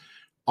platforms.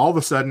 All of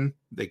a sudden,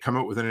 they come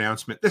out with an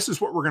announcement. This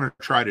is what we're going to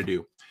try to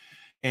do.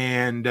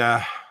 And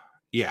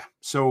yeah,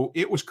 so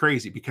it was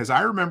crazy because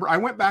I remember I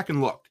went back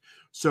and looked.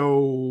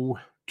 So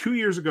 2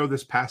 years ago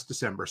this past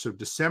December. So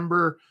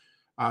December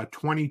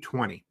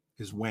 2020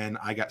 is when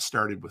I got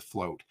started with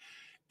Flote.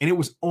 And it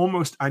was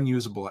almost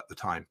unusable at the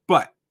time,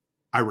 but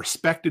I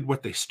respected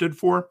what they stood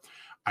for.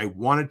 I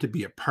wanted to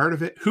be a part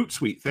of it.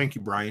 Hootsuite, thank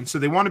you, Brian. So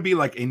they want to be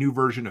like a new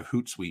version of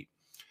Hootsuite,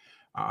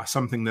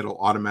 something that'll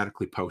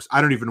automatically post.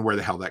 I don't even know where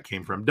the hell that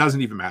came from.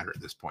 Doesn't even matter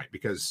at this point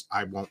because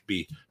I won't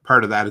be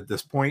part of that at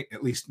this point,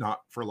 at least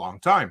not for a long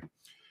time.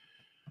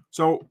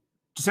 So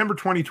December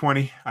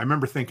 2020, I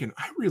remember thinking,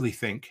 I really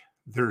think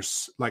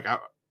there's like,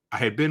 I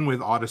had been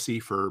with Odyssey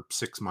for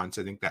 6 months,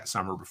 I think that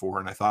summer before.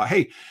 And I thought,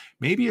 hey,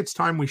 maybe it's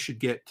time we should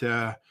get,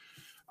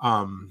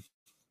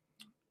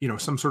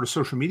 some sort of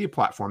social media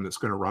platform that's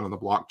going to run on the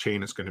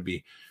blockchain. It's going to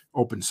be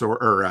open source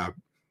or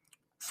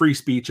free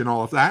speech and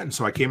all of that. And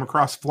so I came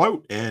across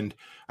Flote and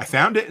I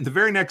found it. And the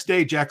very next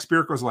day, Jack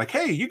Spirko was like,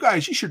 hey, you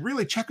guys, you should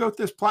really check out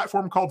this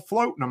platform called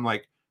Flote. And I'm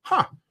like,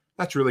 huh,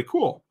 that's really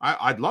cool.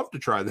 I'd love to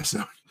try this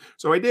out.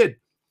 So I did.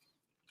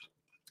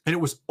 And it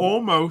was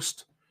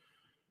almost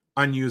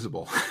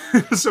unusable.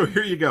 So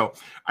here you go.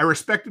 I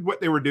respected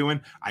what they were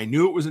doing. I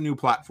knew it was a new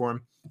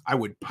platform. I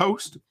would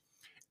post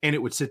and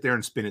it would sit there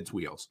and spin its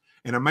wheels.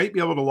 And I might be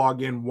able to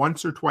log in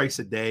once or twice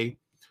a day.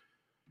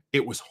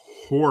 It was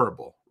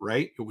horrible,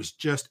 right? It was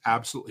just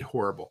absolutely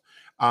horrible.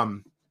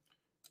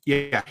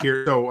 Here.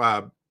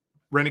 So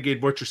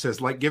Renegade Butcher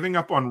says, like giving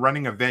up on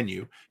running a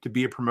venue to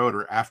be a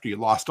promoter after you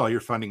lost all your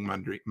funding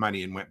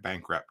money and went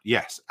bankrupt.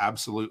 Yes,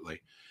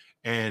 absolutely.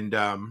 And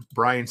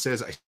Brian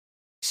says, I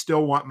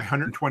still want my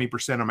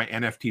 120% of my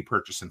NFT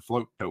purchase in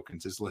Flote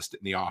tokens is listed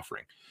in the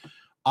offering.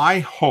 I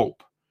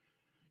hope.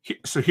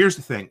 So here's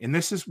the thing. And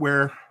this is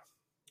where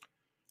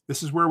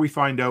we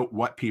find out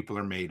what people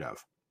are made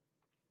of.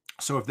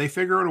 So if they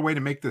figure out a way to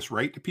make this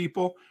right to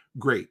people,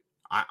 great.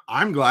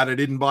 I'm glad I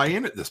didn't buy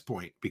in at this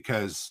point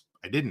because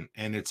I didn't.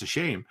 And it's a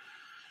shame.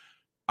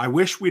 I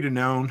wish we'd have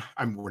known.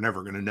 We're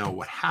never going to know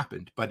what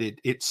happened, but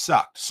it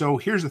sucked. So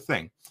here's the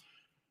thing.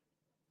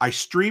 I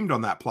streamed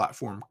on that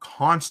platform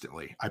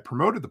constantly. I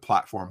promoted the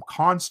platform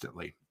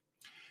constantly.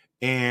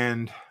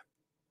 And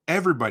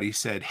everybody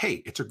said,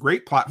 hey, it's a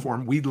great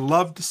platform. We'd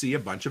love to see a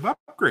bunch of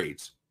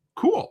upgrades.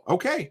 Cool.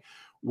 Okay.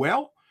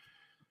 Well,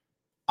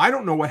 I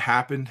don't know what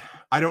happened.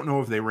 I don't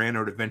know if they ran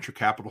out of venture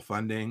capital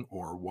funding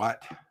or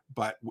what,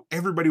 but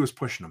everybody was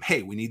pushing them.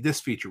 Hey, we need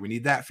this feature. We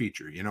need that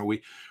feature. You know,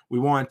 we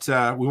want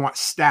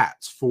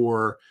stats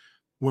for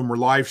when we're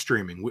live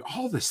streaming.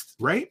 All this,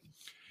 right?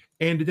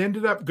 And it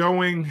ended up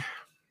going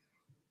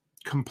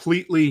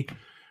completely.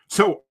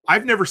 So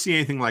I've never seen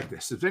anything like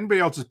this. If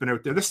anybody else has been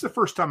out there, this is the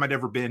first time I'd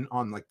ever been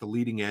on like the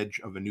leading edge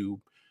of a new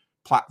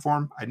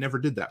platform. I never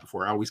did that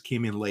before. I always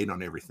came in late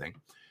on everything.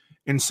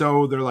 And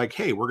so they're like,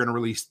 hey, we're going to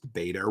release the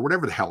beta or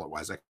whatever the hell it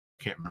was. I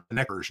can't remember the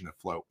next version of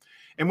Flote.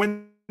 And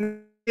when they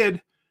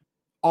did,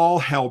 all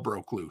hell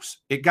broke loose.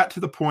 It got to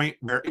the point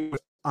where it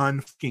was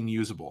unfucking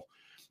usable.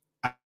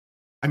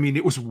 I mean,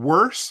 it was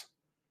worse.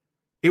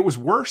 It was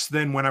worse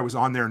than when I was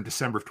on there in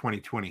December of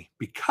 2020,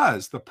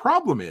 because the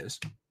problem is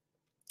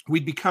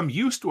we'd become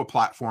used to a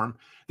platform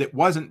that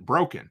wasn't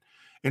broken.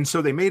 And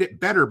so they made it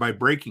better by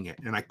breaking it.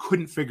 And I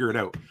couldn't figure it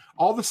out.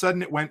 All of a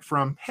sudden it went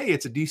from, hey,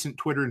 it's a decent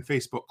Twitter and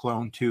Facebook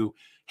clone to,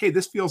 hey,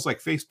 this feels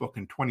like Facebook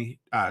in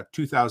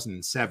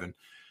 2007.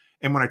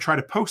 And when I try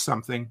to post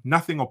something,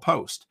 nothing will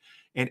post.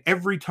 And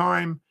every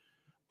time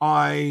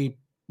I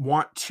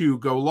want to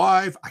go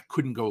live, I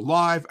couldn't go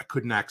live. I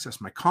couldn't access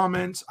my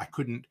comments. I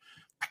couldn't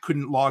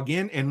log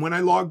in. And when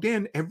I logged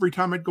in, every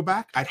time I'd go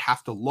back, I'd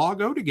have to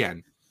log out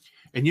again.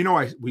 And, you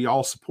know, we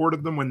all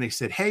supported them when they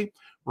said, hey,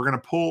 we're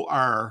going to pull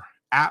our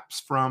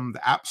apps from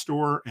the App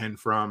Store and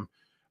from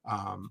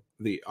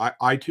the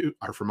iTunes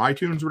or from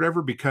iTunes,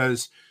 whatever,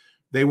 because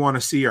they want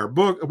to see our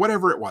book,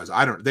 whatever it was.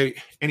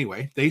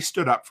 They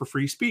stood up for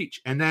free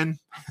speech, and then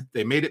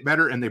they made it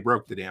better and they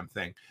broke the damn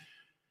thing.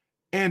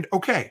 And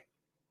okay,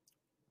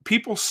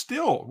 people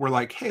still were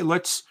like, hey,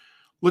 let's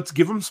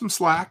give them some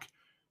slack.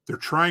 They're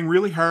trying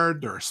really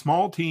hard. They're a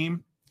small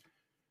team,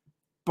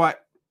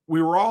 but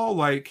we were all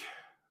like,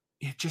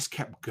 it just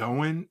kept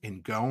going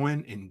and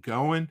going and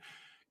going,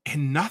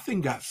 and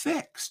nothing got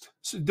fixed.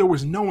 So there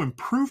was no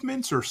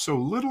improvements or so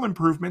little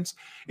improvements.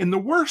 And the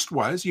worst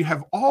was you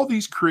have all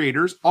these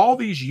creators, all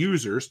these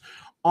users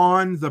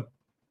on the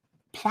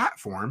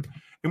platform,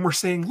 and we're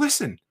saying,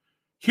 listen,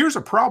 here's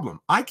a problem.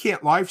 I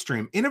can't live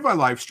stream. And if I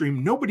live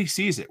stream, nobody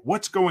sees it.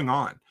 What's going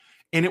on?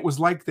 And it was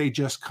like they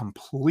just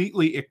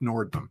completely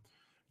ignored them.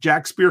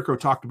 Jack Spirko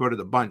talked about it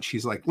a bunch.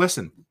 He's like,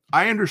 listen,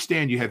 I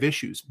understand you have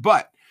issues,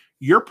 but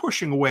you're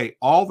pushing away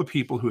all the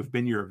people who have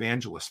been your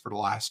evangelists for the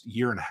last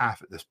year and a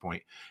half at this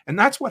point. And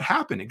that's what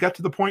happened. It got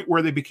to the point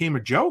where they became a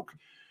joke.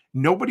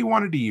 Nobody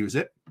wanted to use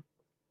it.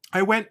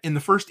 I went in the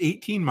first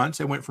 18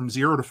 months, I went from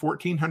 0 to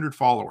 1,400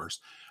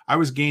 followers. I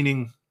was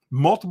gaining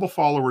multiple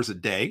followers a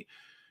day,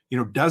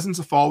 dozens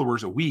of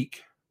followers a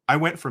week. I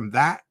went from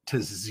that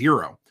to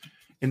 0.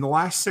 In the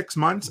last 6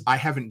 months, I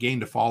haven't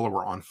gained a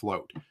follower on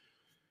Flote.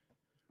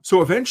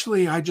 So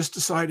eventually I just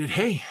decided,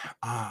 hey,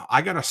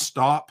 I got to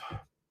stop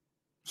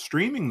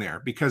streaming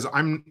there because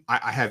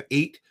I have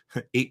 8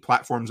 8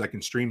 platforms I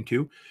can stream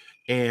to,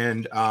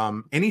 and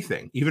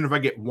anything. Even if I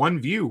get 1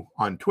 view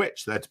on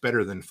Twitch, that's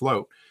better than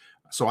Flote.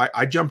 So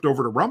I jumped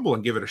over to Rumble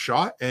and give it a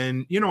shot,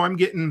 and I'm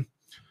getting,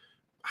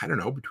 I don't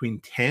know, between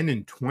 10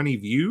 and 20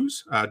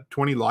 views,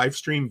 20 live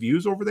stream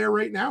views over there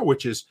right now,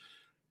 which is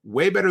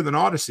way better than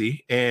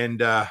Odyssey.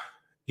 And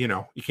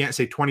you can't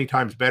say 20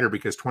 times better,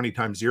 because 20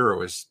 times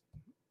 0 is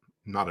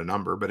not a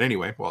number, but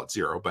anyway, well, it's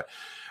 0, but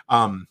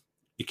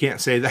you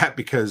can't say that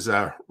because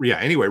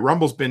anyway,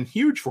 Rumble's been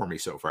huge for me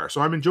so far,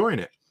 so I'm enjoying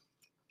it.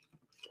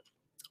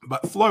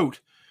 But Flote,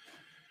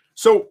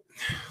 so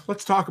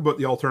let's talk about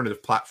the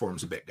alternative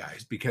platforms a bit,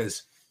 guys,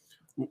 because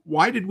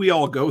why did we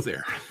all go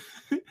there?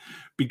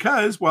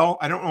 Because, well,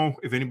 I don't know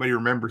if anybody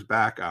remembers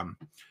back.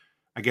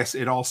 I guess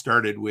it all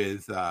started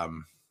with well,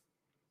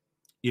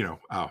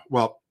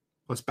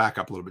 let's back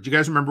up a little bit. Do you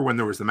guys remember when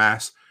there was the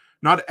mass,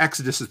 not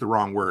exodus is the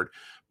wrong word,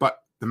 but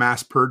the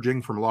mass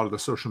purging from a lot of the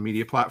social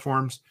media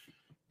platforms?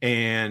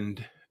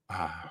 And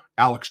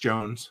Alex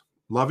Jones,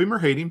 love him or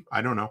hate him,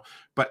 I don't know,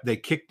 but they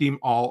kicked him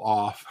all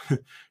off.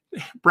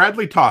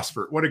 Bradley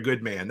Tosford, what a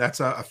good man.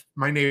 That's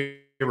my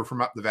neighbor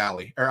from up the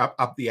valley, or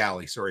up the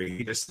alley. Sorry,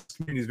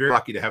 he's very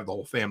lucky to have the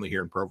whole family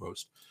here in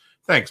Provost.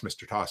 Thanks,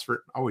 Mr. Tosford.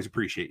 Always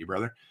appreciate you,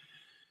 brother.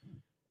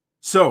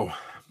 So,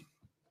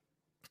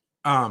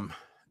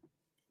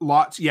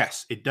 lots,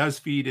 yes, it does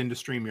feed into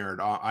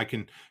StreamYard. I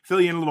can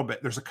fill you in a little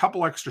bit. There's a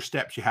couple extra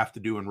steps you have to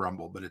do in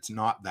Rumble, but it's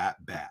not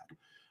that bad.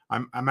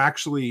 I'm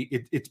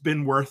actually, it's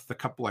been worth a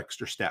couple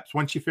extra steps.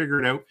 Once you figure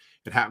it out,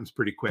 it happens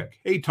pretty quick.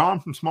 Hey, Tom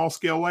from Small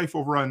Scale Life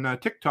over on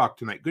TikTok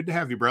tonight. Good to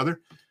have you,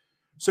 brother.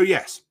 So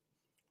yes,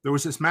 there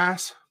was this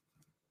mass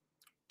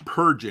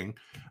purging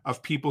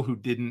of people who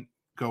didn't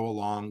go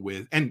along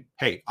with, and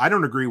hey, I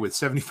don't agree with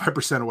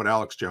 75% of what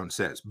Alex Jones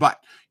says,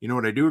 but you know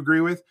what I do agree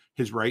with?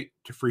 His right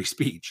to free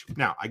speech.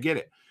 Now, I get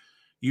it.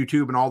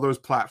 YouTube and all those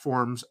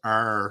platforms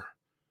are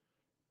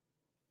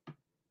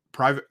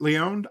privately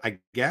owned, I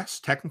guess.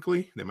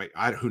 Technically, they might.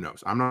 Who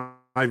knows? I'm not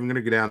even going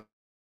to go down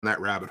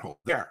that rabbit hole.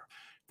 There,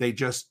 they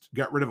just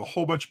got rid of a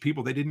whole bunch of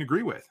people they didn't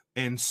agree with,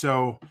 and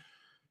so,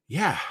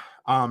 yeah.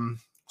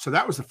 So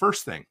that was the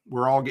first thing.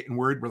 We're all getting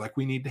worried. We're like,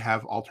 we need to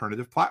have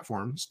alternative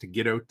platforms to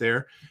get out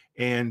there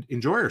and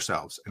enjoy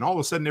ourselves. And all of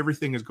a sudden,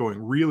 everything is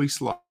going really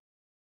slow.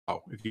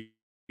 If you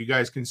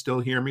guys can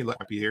still hear me, let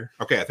me be here.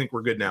 Okay, I think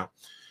we're good now.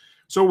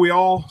 So we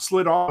all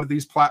slid off of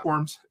these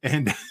platforms,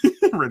 and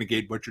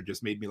Renegade Butcher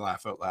just made me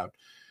laugh out loud.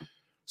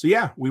 So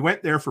yeah, we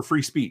went there for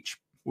free speech.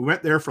 We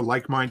went there for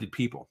like-minded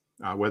people,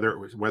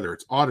 whether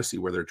it's Odyssey,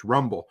 whether it's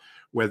Rumble,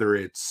 whether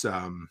it's,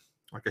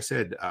 like I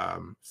said,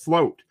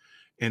 Flote,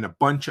 and a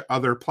bunch of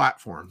other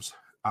platforms.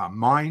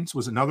 Minds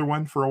was another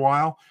one for a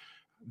while.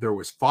 There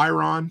was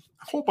FireOn,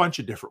 a whole bunch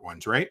of different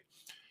ones, right?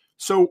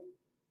 So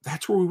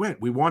that's where we went.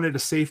 We wanted a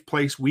safe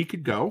place we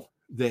could go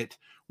that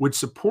would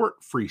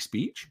support free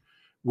speech,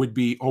 would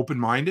be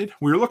open-minded.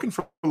 We were looking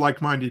for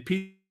like-minded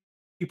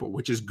people,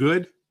 which is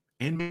good.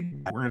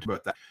 And we're into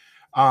about that.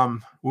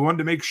 We wanted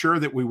to make sure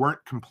that we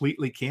weren't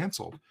completely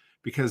canceled,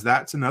 because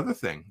that's another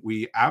thing.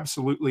 We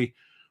absolutely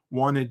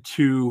wanted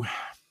to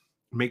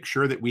make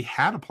sure that we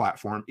had a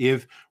platform.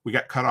 If we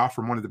got cut off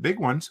from one of the big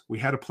ones, we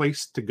had a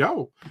place to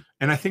go.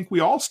 And I think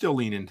we all still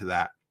lean into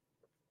that.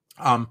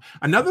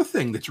 Another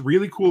thing that's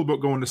really cool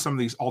about going to some of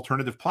these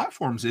alternative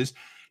platforms is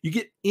you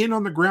get in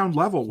on the ground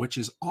level, which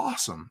is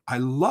awesome. I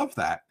love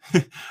that.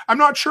 I'm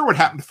not sure what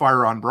happened to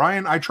FireOn,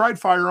 Brian. I tried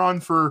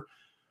FireOn for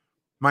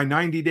my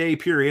 90-day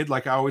period.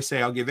 Like I always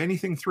say, I'll give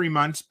anything 3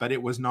 months, but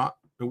it wasn't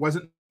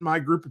my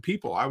group of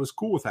people. I was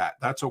cool with that.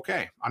 That's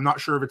okay. I'm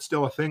not sure if it's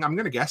still a thing. I'm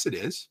going to guess it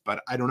is,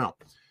 but I don't know.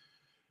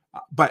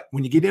 But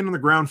when you get in on the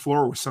ground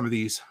floor with some of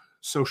these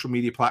social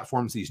media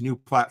platforms, these new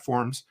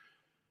platforms,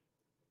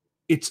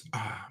 it's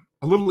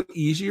a little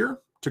easier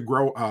to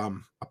grow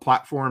a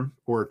platform,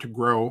 or to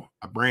grow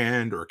a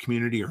brand or a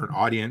community or an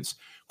audience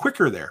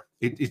quicker there.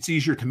 It's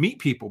easier to meet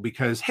people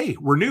because, hey,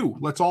 we're new.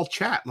 Let's all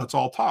chat. Let's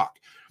all talk.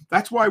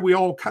 That's why we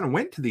all kind of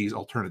went to these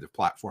alternative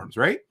platforms,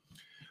 right?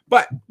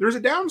 But there's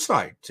a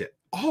downside to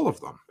all of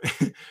them.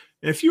 And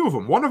a few of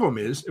them. One of them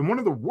is, and one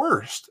of the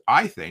worst,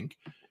 I think,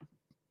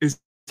 is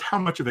how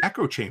much of an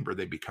echo chamber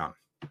they become.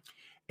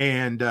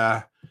 And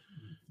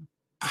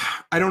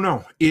I don't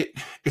know.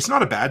 It's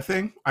not a bad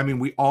thing. I mean,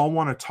 we all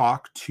want to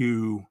talk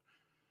to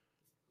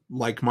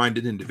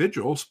like-minded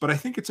individuals, but I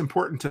think it's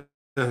important to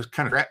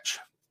kind of stretch.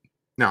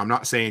 Now, I'm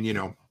not saying,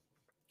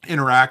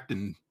 interact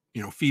and,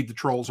 feed the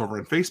trolls over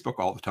on Facebook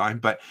all the time,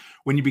 but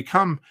when you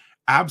become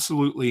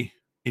absolutely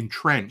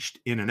entrenched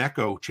in an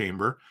echo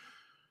chamber,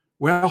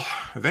 well,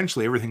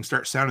 eventually everything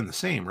starts sounding the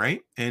same,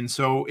 right? And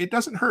so it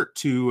doesn't hurt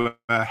to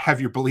have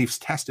your beliefs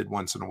tested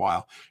once in a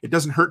while. It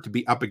doesn't hurt to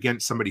be up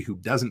against somebody who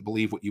doesn't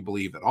believe what you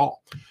believe at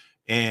all.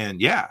 And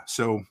yeah,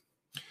 so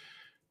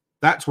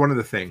that's one of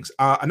the things.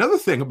 Another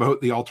thing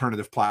about the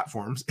alternative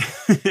platforms,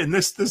 and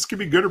this can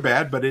be good or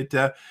bad, but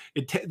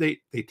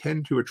they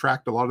tend to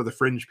attract a lot of the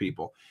fringe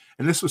people.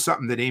 And this was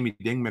something that Amy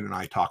Dingman and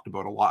I talked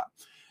about a lot.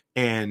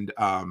 And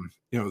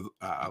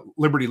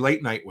Liberty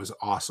Late Night was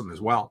awesome as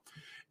well.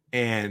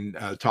 And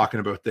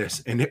talking about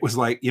this, and it was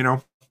like,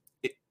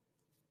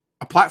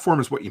 platform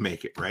is what you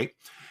make it, right?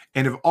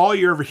 And if all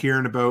you're ever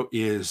hearing about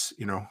is,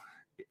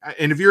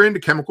 and if you're into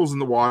chemicals in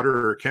the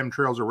water or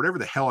chemtrails or whatever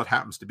the hell it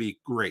happens to be,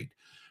 great.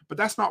 But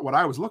that's not what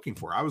I was looking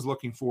for. I was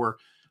looking for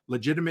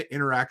legitimate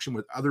interaction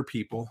with other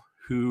people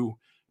who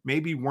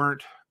maybe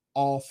weren't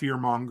all fear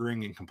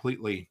mongering and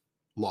completely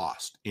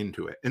lost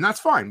into it. And that's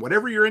fine.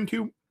 Whatever you're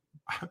into,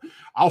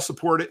 I'll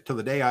support it till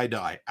the day I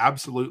die.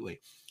 Absolutely.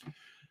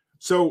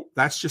 So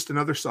that's just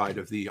another side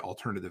of the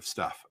alternative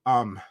stuff.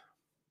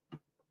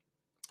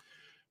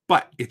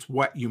 But it's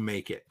what you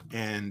make it.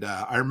 And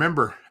I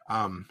remember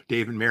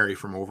Dave and Mary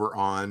from over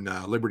on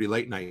Liberty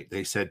Late Night.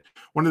 They said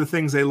one of the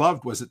things they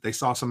loved was that they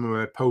saw some of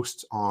my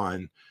posts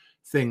on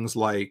things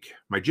like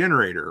my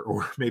generator,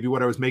 or maybe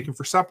what I was making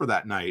for supper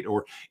that night,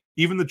 or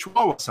even the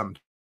Chihuahua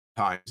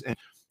sometimes. And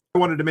I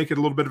wanted to make it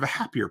a little bit of a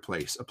happier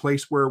place, a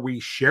place where we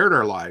shared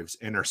our lives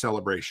and our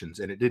celebrations.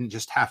 And it didn't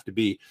just have to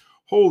be,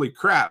 holy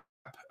crap.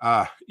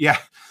 Right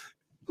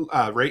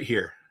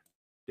here.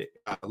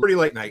 Liberty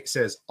Late Night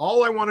says,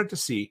 all I wanted to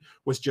see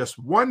was just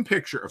one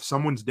picture of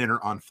someone's dinner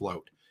on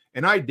Flote.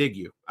 And I dig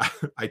you.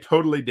 I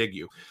totally dig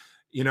you.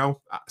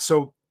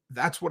 So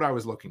that's what I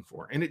was looking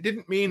for. And it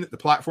didn't mean that the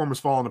platform was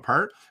falling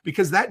apart,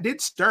 because that did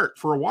start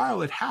for a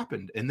while. It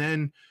happened. And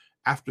then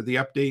after the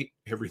update,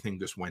 everything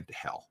just went to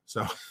hell.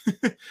 So,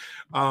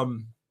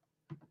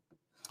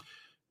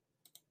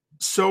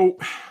 so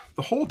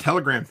the whole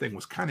Telegram thing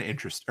was kind of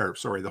interesting.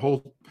 The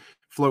whole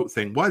Flote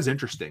thing was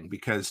interesting,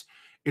 because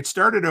it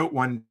started out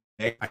one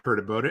day. I heard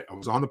about it. I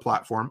was on the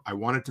platform. I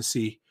wanted to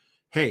see,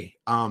 hey,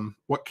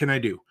 what can I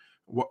do?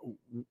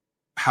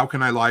 How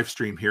can I live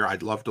stream here?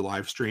 I'd love to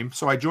live stream.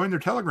 So I joined their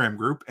Telegram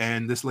group,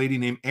 and this lady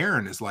named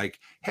Erin is like,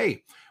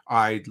 hey,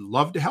 I'd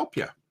love to help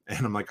you.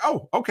 And I'm like,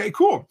 oh, okay,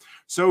 cool.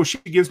 So she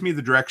gives me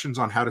the directions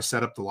on how to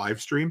set up the live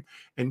stream.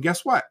 And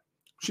guess what?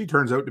 She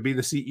turns out to be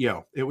the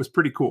CEO. It was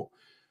pretty cool.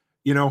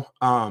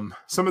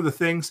 Some of the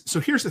things. So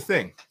here's the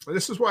thing.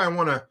 This is why I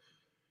want to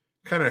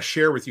kind of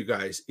share with you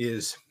guys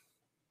is,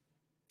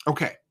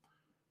 okay,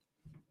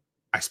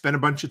 I spent a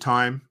bunch of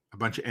time, a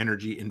bunch of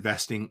energy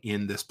investing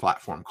in this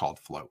platform called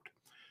Flote.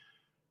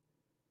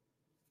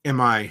 Am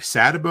I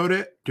sad about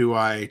it? Do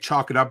I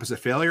chalk it up as a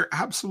failure?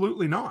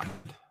 Absolutely not.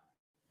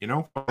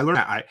 I learned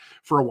that.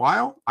 For a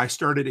while, I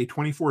started a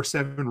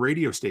 24/7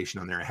 radio station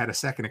on there. I had a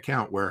second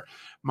account where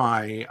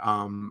my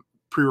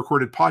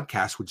pre-recorded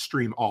podcast would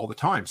stream all the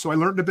time. So I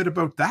learned a bit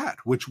about that,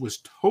 which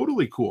was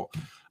totally cool.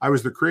 I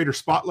was the creator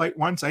spotlight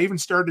once. I even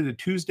started a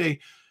Tuesday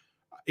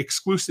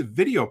exclusive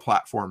video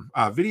platform,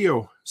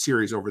 video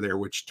series over there,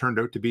 which turned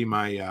out to be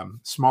my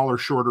smaller,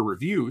 shorter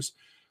reviews.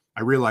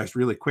 I realized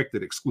really quick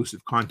that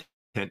exclusive content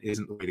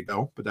isn't the way to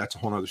go, but that's a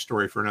whole other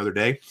story for another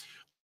day.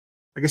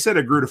 Like I said,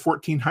 I grew to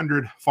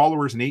 1,400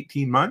 followers in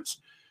 18 months.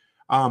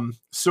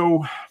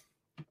 So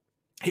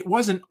it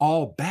wasn't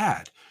all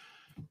bad.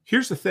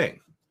 Here's the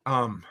thing.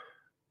 I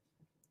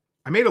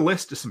made a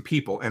list of some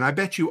people, and I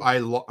bet you I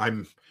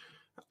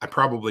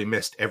probably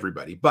missed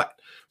everybody. But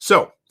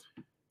so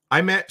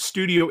I met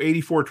Studio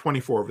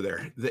 8424 over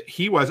there.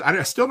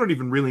 I still don't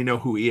even really know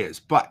who he is,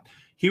 but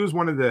he was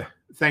one of the,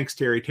 thanks,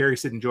 Terry. Terry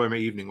said, enjoy my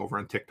evening over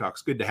on TikTok.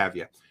 It's good to have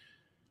you.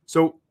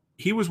 So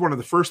he was one of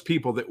the first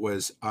people that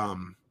was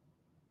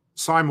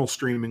simul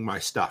streaming my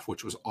stuff,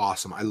 which was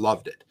awesome. I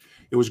loved it.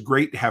 It was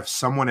great to have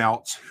someone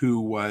else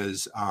who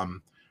was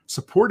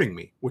supporting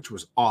me, which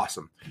was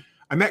awesome.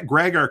 I met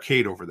Greg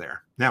Arcade over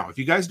there. Now, if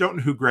you guys don't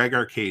know who Greg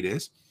Arcade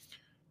is,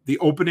 the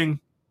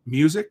opening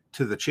music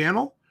to the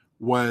channel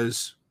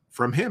was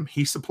from him.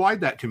 He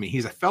supplied that to me.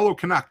 He's a fellow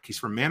Canuck. He's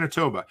from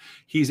Manitoba.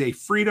 He's a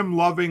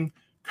freedom-loving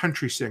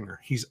country singer.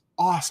 He's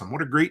awesome.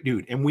 What a great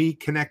dude. And we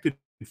connected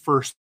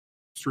first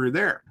through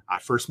there. I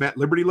first met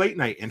Liberty Late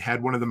Night and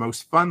had one of the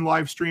most fun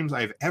live streams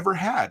I've ever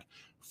had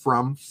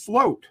from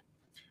Flote.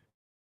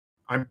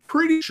 I'm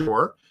pretty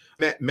sure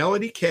I met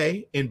Melody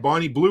K and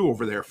Bonnie Blue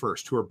over there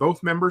first, who are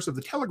both members of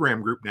the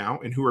Telegram group now,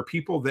 and who are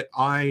people that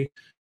I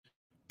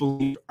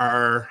believe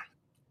are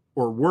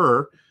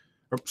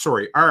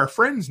our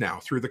friends now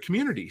through the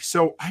community.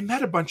 So I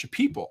met a bunch of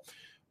people.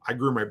 I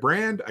grew my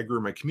brand, I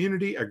grew my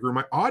community, I grew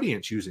my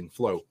audience using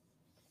Flote.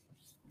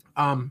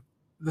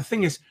 The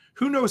thing is,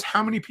 who knows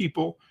how many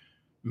people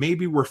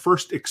maybe were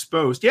first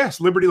exposed.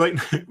 Yes, Liberty Late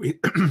Night,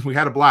 we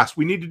had a blast.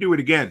 We need to do it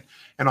again.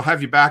 And I'll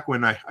have you back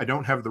when I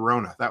don't have the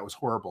Rona. That was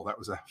horrible. That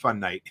was a fun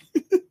night.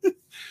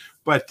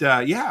 But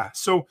yeah,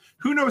 so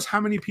who knows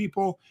how many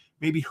people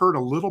maybe heard a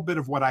little bit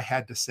of what I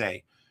had to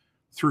say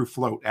through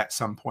Flote at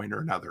some point or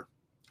another.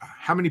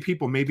 How many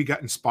people maybe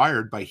got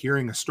inspired by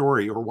hearing a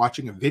story or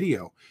watching a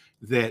video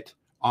that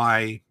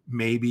I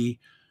maybe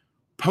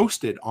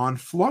posted on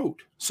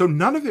Flote. So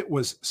none of it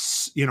was,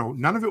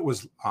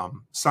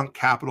 sunk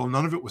capital.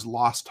 None of it was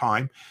lost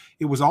time.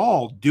 It was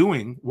all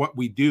doing what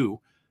we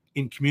do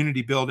in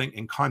community building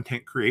and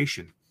content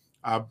creation.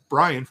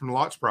 Brian from the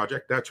Lots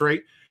Project, that's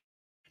right.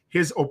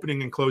 His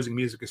opening and closing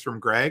music is from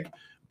Greg.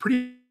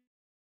 Pretty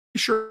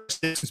sure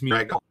this is me.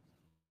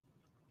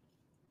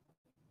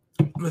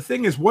 The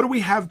thing is, what do we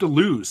have to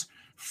lose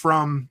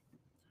from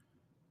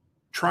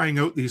trying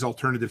out these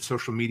alternative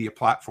social media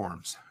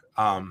platforms?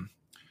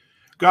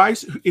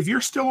 Guys, if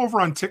you're still over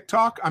on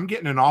TikTok, I'm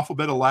getting an awful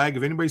bit of lag.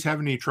 If anybody's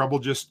having any trouble,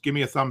 just give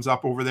me a thumbs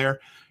up over there.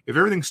 If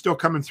everything's still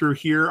coming through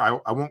here,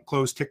 I won't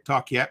close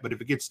TikTok yet, but if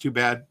it gets too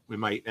bad, we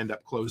might end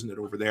up closing it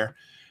over there.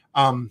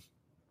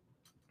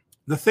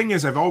 The thing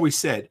is, I've always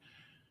said,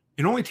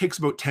 it only takes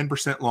about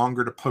 10%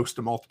 longer to post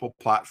to multiple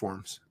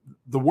platforms.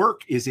 The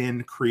work is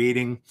in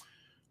creating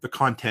the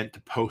content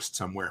to post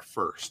somewhere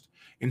first.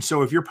 And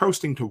so if you're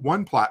posting to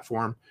one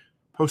platform,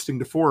 posting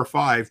to 4 or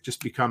 5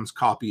 just becomes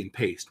copy and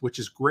paste, which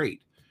is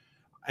great.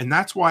 And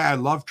that's why I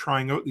love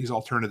trying out these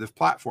alternative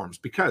platforms,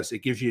 because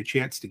it gives you a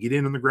chance to get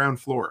in on the ground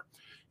floor.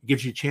 It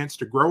gives you a chance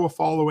to grow a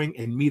following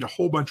and meet a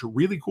whole bunch of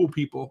really cool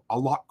people a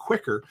lot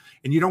quicker.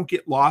 And you don't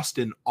get lost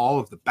in all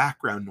of the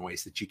background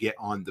noise that you get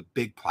on the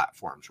big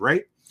platforms,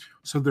 right?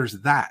 So there's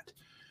that.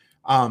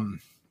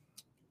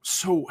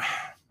 So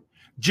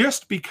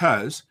just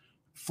because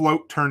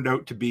Flote turned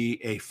out to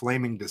be a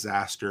flaming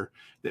disaster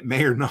that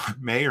may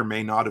or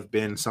may not have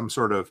been some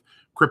sort of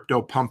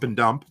crypto pump and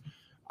dump,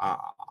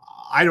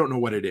 I don't know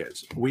what it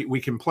is. We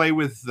can play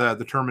with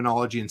the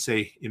terminology and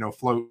say,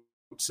 Flote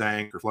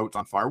sank or Flote's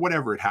on fire,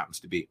 whatever it happens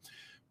to be.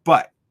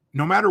 But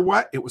no matter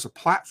what, it was a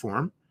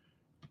platform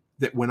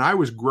that when I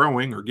was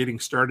growing or getting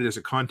started as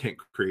a content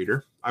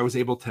creator, I was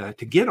able to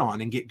get on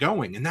and get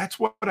going. And that's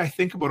what I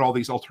think about all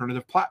these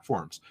alternative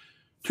platforms.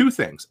 2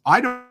 things. I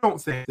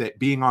don't think that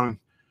being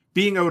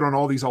out on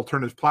all these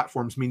alternative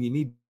platforms mean you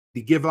need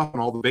to give up on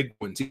all the big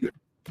ones either.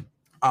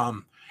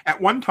 At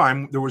one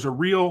time, there was a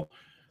real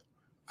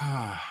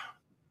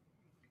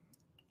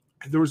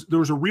there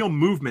was a real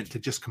movement to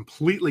just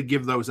completely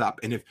give those up.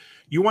 And if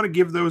you want to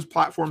give those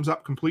platforms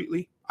up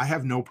completely, I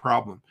have no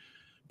problem.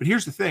 But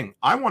here's the thing.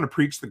 I want to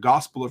preach the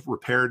gospel of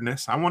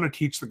preparedness. I want to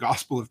teach the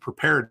gospel of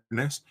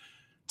preparedness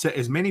to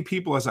as many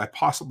people as I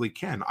possibly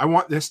can. I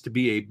want this to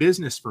be a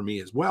business for me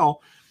as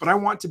well, but I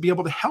want to be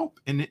able to help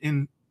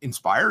and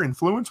inspire,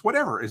 influence,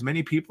 whatever, as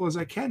many people as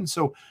I can.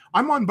 So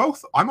I'm on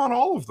both. I'm on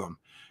all of them.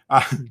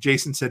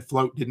 Jason said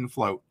Flote didn't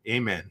float.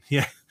 Amen.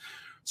 Yeah.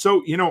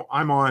 So,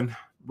 I'm on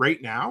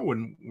right now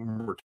when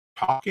we're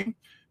talking,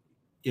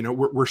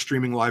 we're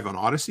streaming live on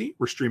Odyssey.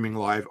 We're streaming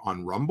live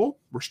on Rumble.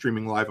 We're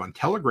streaming live on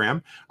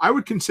Telegram. I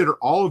would consider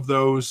all of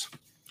those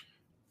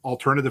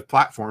alternative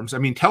platforms. I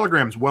mean,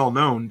 Telegram's well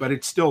known, but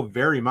it's still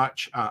very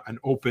much an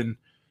open,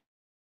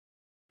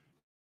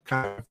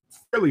 kind of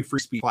fairly free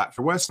speech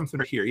platform. There was something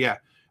right here. Yeah.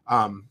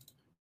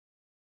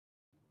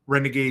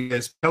 Renegade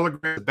is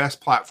Telegram, the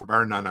best platform,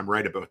 bar none. I'm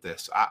right about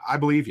this. I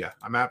believe you.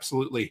 I'm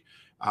absolutely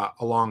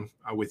along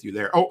with you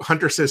there. Oh,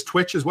 Hunter says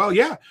Twitch as well.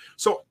 Yeah.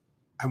 So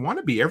I want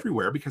to be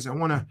everywhere because I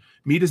want to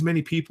meet as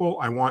many people.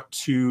 I want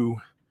to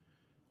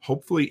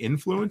hopefully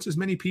influence as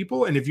many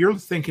people. And if you're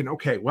thinking,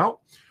 okay,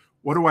 well,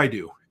 what do I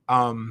do?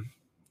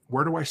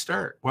 Where do I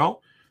start?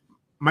 Well,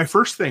 my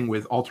first thing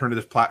with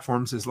alternative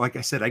platforms is, like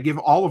I said, I give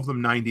all of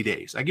them 90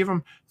 days. I give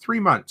them 3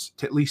 months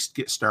to at least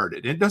get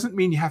started. And it doesn't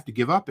mean you have to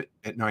give up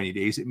at 90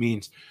 days. It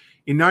means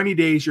in 90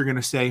 days, you're going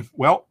to say,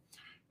 well,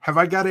 have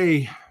I got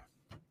a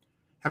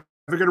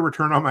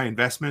return on my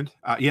investment?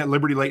 Yeah,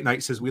 Liberty Late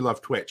Night says we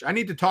love Twitch. I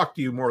need to talk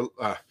to you more,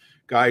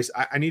 guys.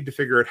 I need to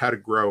figure out how to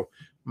grow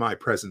my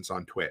presence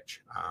on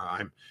Twitch.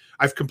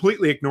 I've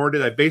completely ignored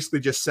it. I basically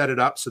just set it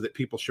up so that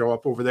people show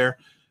up over there.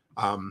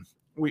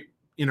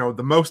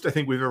 The most I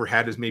think we've ever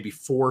had is maybe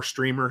 4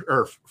 streamers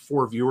or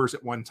 4 viewers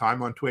at one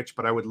time on Twitch,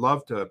 but I would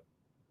love to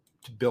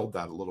build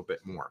that a little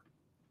bit more.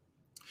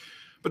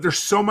 But there's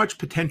so much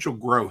potential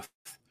growth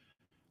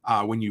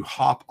when you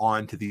hop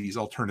on to these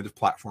alternative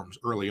platforms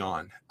early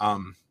on.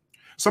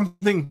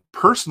 Something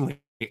personally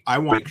I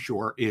want to make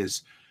sure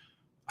is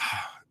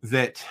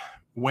that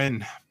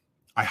when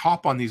I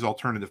hop on these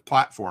alternative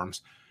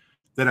platforms,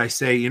 that I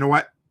say, you know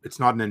what? It's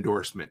not an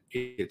endorsement.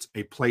 It's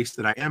a place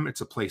that I am.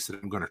 It's a place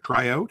that I'm going to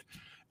try out.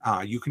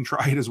 You can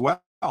try it as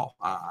well.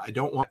 I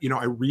don't want,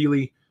 I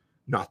really,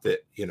 not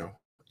that,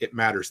 it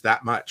matters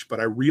that much,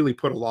 but I really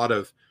put a lot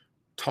of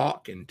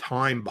talk and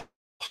time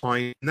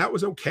behind, and that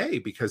was okay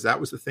because that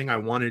was the thing I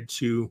wanted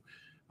to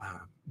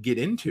get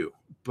into.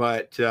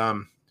 But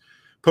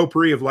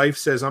Potpourri of Life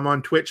says, I'm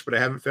on Twitch, but I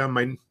haven't found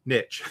my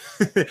niche.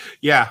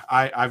 Yeah,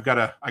 I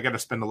gotta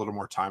spend a little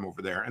more time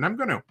over there, and I'm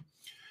going to.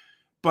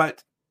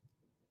 But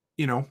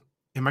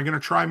am I going to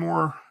try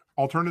more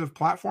alternative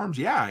platforms?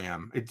 Yeah, I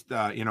am. It's,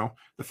 the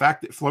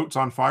fact that Flote's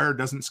on fire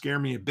doesn't scare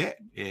me a bit.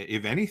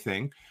 If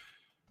anything,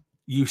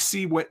 you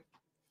see what,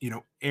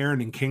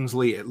 Aaron and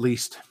Kingsley, at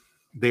least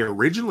they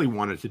originally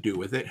wanted to do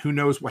with it. Who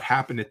knows what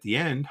happened at the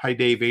end? Hi,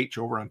 Dave H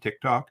over on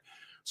TikTok.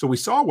 So we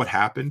saw what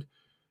happened.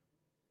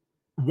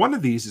 One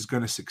of these is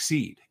going to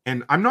succeed.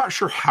 And I'm not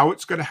sure how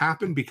it's going to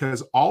happen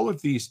because all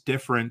of these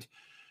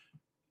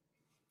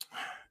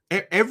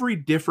every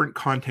different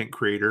content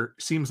creator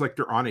seems like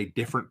they're on a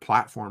different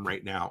platform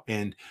right now.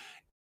 And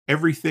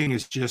everything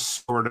is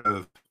just sort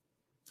of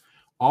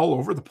all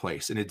over the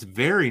place. And it's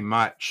very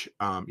much,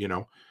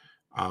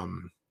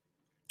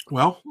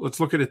 well, let's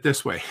look at it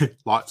this way.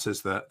 Lot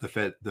says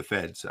the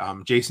feds.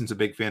 Jason's a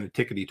big fan of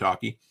Tickety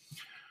Talkie.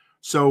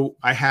 So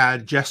I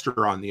had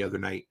Jester on the other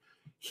night.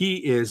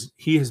 he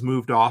has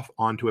moved off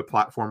onto a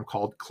platform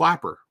called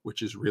Clapper,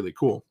 which is really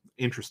cool.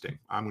 Interesting.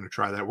 I'm going to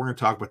try that. We're going to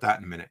talk about that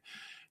in a minute.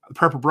 The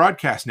Prepper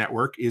Broadcast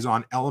Network is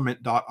on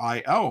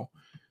element.io.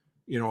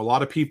 A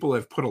lot of people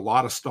have put a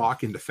lot of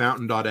stock into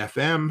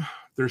fountain.fm.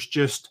 There's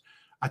just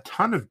a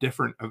ton of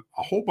different, a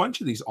whole bunch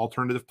of these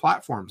alternative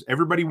platforms.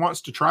 Everybody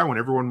wants to try one.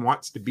 Everyone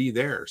wants to be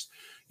theirs.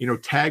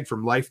 Tag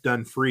from Life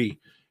Done Free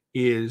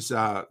is,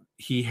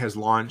 he has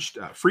launched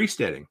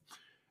freesteading.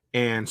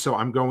 And so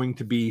I'm going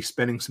to be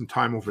spending some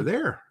time over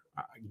there,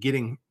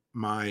 getting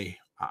my,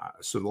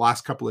 so the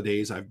last couple of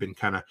days I've been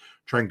kind of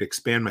trying to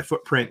expand my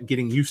footprint,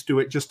 getting used to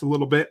it just a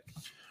little bit.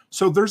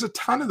 So there's a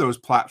ton of those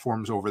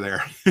platforms over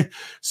there.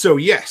 So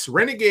yes,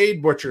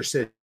 Renegade Butcher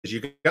says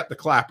you got the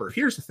Clapper.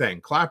 Here's the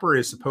thing. Clapper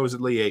is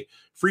supposedly a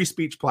free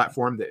speech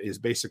platform that is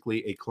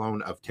basically a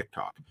clone of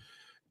TikTok.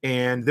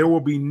 And there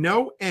will be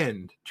no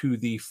end to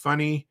the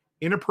funny,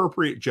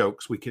 inappropriate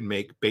jokes we can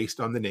make based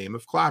on the name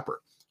of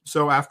Clapper.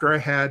 So after I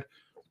had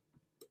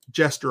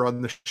Jester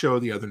on the show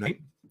the other night,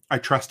 I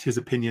trust his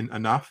opinion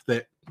enough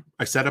that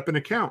I set up an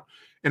account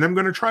and I'm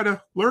going to try to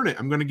learn it.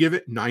 I'm going to give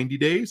it 90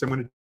 days. I'm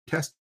going to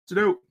test it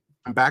out.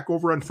 I'm back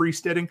over on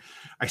freesteading.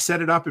 I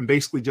set it up and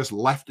basically just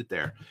left it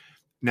there.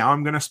 Now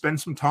I'm going to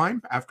spend some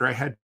time after I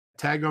had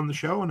Tag on the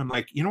show. And I'm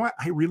like, you know what?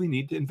 I really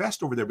need to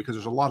invest over there because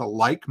there's a lot of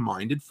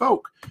like-minded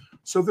folk.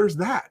 So there's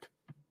that.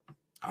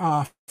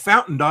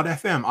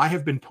 Fountain.fm. I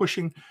have been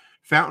pushing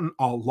Fountain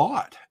a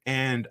lot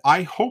and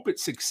I hope it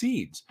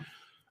succeeds.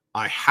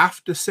 I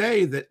have to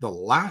say that the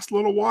last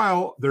little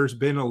while, there's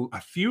been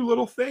a few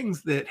little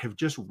things that have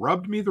just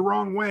rubbed me the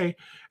wrong way.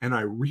 And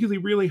I really,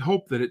 really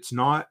hope that it's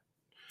not,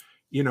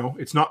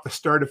 it's not the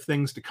start of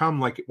things to come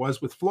like it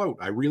was with Flote.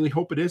 I really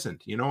hope it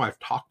isn't. I've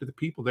talked to the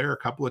people there a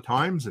couple of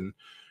times and,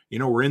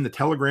 we're in the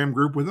Telegram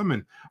group with them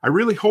and I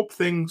really hope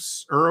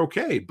things are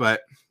okay, but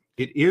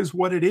it is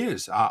what it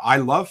is. I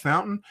love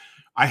Fountain.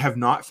 I have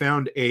not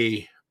found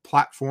a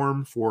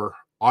platform for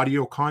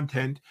audio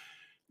content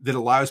that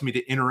allows me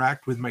to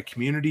interact with my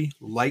community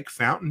like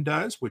Fountain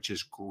does, which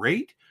is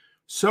great.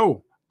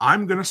 So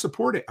I'm going to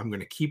support it. I'm going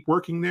to keep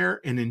working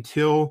there and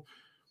until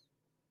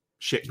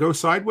shit goes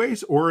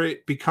sideways or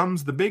it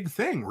becomes the big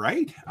thing,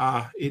 right?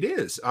 It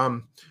is.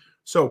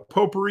 So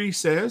Potpourri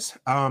says,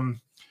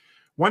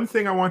 one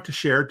thing I want to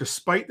share,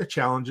 despite the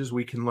challenges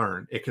we can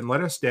learn, it can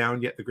let us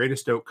down, yet the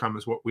greatest outcome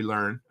is what we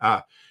learn,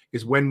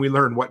 is when we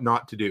learn what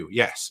not to do.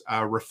 Yes,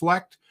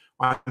 reflect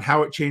on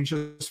how it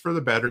changes for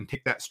the better and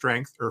take that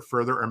strength or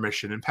further our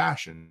mission and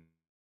passion.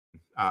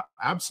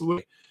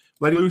 Absolutely.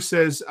 Letty Lou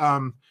says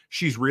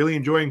she's really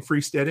enjoying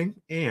freesteading,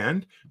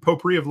 and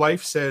Potpourri of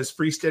Life says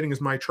freesteading is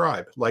my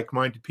tribe,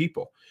 like-minded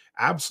people.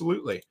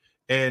 Absolutely.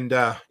 And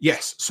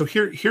yes, so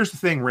here's the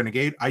thing,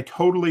 Renegade. I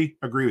totally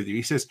agree with you.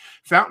 He says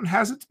Fountain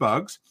has its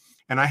bugs,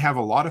 and I have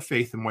a lot of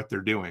faith in what they're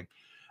doing.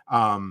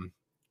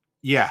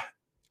 Yeah.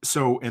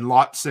 So, and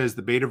Lot says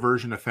the beta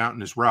version of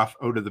Fountain is rough.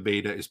 Out of the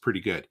beta is pretty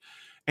good.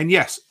 And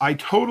yes, I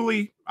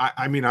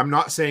mean, I'm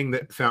not saying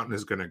that Fountain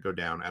is going to go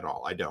down at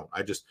all. I don't.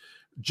 I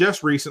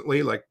just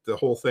recently, like the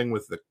whole thing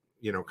with the,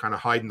 kind of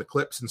hiding the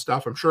clips and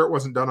stuff. I'm sure it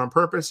wasn't done on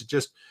purpose.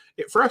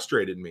 It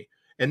frustrated me.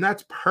 And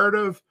that's part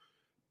of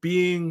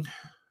being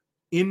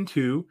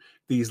into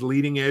these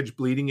leading edge,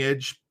 bleeding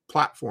edge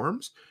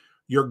platforms.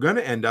 You're going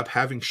to end up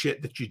having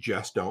shit that you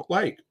just don't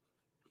like.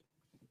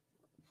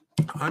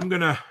 All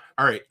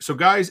right. So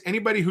guys,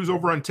 anybody who's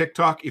over on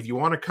TikTok, if you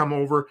want to come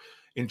over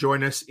and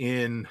join us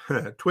in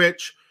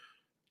Twitch,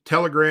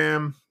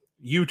 Telegram,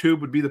 YouTube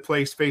would be the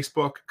place,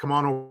 Facebook, come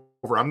on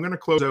over. I'm going to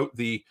close out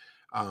the,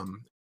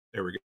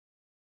 there we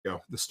go,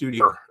 the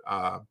studio.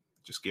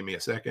 Just give me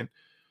a second.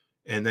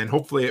 And then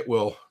hopefully it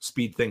will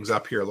speed things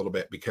up here a little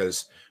bit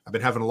because I've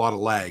been having a lot of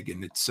lag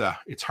and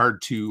it's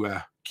hard to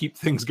keep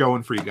things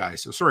going for you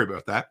guys. So sorry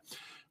about that.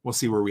 We'll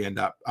see where we end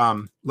up.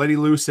 Letty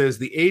Lou says,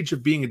 the age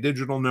of being a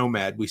digital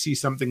nomad, we see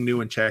something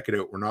new and check it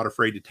out. We're not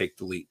afraid to take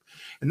the leap.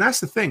 And that's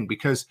the thing,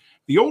 because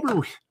the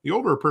older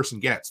a person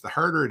gets, the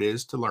harder it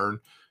is to learn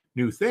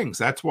new things.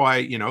 That's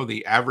why,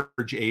 the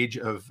average age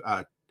of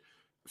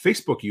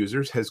Facebook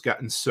users has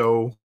gotten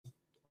so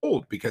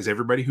old, because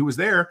everybody who was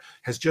there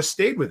has just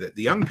stayed with it.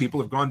 The young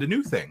people have gone to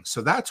new things.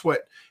 So that's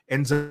what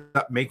ends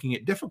up making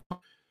it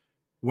difficult.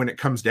 When it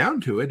comes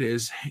down to it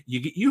is you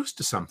get used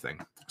to something.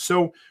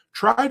 So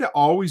try to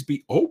always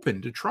be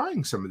open to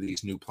trying some of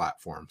these new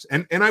platforms.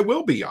 And I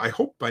will be. I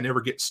hope I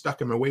never get stuck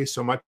in my way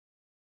so much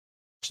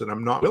that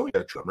I'm not willing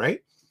to try them,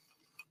 right?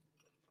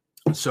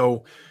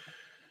 So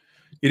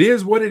it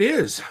is what it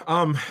is.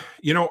 I'm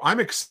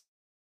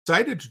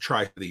excited to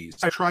try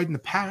these. I tried in the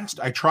past.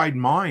 I tried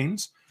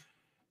Minds,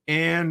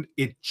 and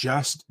it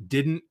just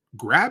didn't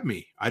grab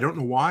me. I don't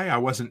know why. I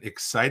wasn't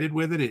excited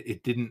with it.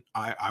 It didn't,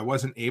 I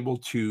wasn't able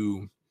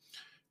to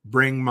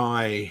bring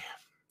my,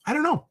 I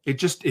don't know. It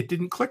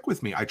didn't click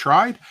with me. I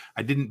tried.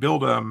 I didn't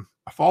build a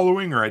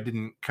following, or I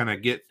didn't kind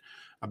of get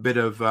a bit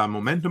of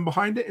momentum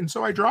behind it. And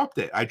so I dropped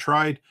it. I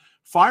tried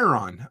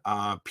Phiron,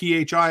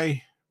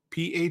 Phireon,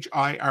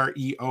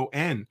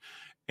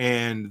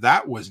 and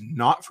that was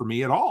not for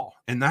me at all.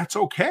 And that's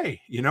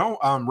okay.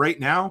 Right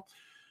now,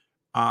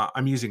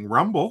 I'm using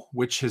Rumble,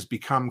 which has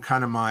become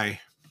kind of my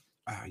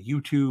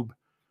YouTube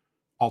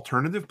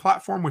alternative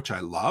platform, which I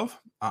love.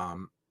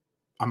 I'm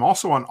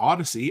also on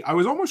Odyssey. I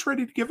was almost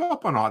ready to give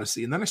up on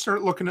Odyssey, and then I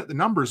started looking at the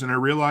numbers, and I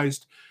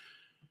realized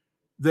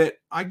that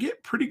I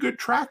get pretty good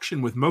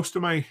traction with most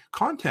of my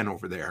content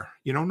over there.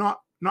 You know,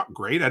 not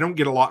great. I don't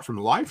get a lot from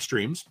the live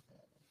streams,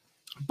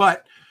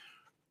 but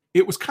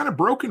it was kind of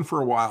broken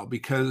for a while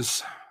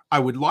because I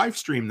would live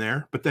stream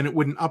there, but then it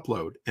wouldn't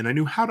upload. And I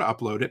knew how to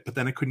upload it, but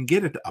then I couldn't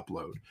get it to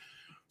upload.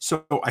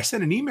 So I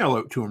sent an email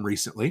out to him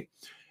recently,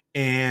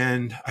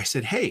 and I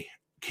said, hey,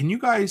 can you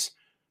guys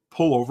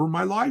pull over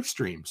my live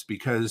streams?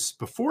 Because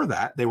before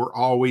that, they were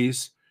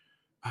always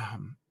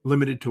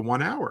limited to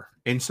 1 hour.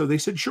 And so they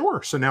said,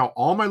 sure. So now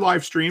all my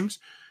live streams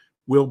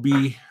will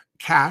be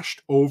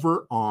cached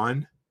over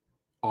on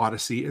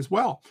Odyssey as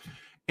well.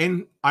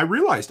 And I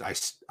realized I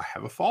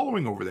have a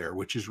following over there,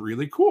 which is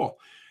really cool.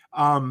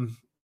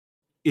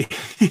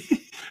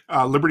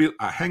 Liberty,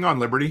 hang on,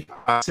 Liberty.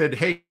 Said,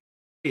 hey,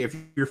 if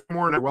you're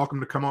more, you're welcome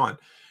to come on.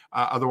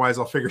 Otherwise,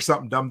 I'll figure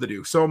something dumb to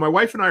do. So my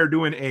wife and I are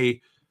doing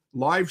a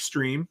live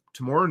stream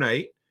tomorrow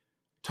night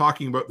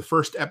talking about the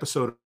first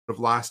episode of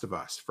Last of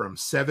Us from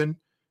 7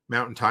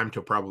 Mountain Time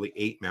till probably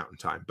 8 Mountain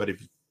Time. But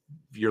if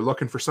you're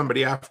looking for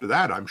somebody after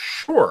that, I'm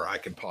sure I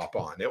can pop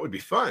on. It would be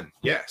fun.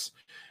 Yes.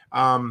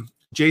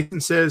 Jason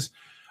says,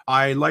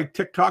 I like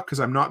TikTok because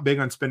I'm not big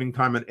on spending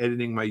time on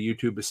editing. My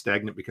YouTube is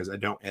stagnant because I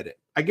don't edit.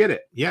 I get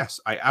it. Yes,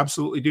 I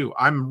absolutely do.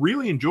 I'm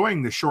really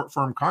enjoying the short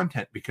form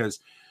content because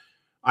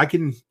I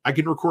can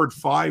record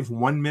 5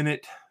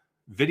 1-minute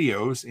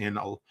videos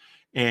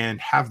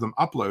and have them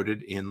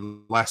uploaded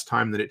in less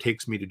time than it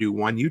takes me to do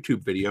one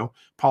YouTube video,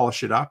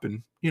 polish it up,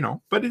 and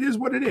but it is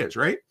what it is,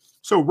 right?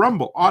 So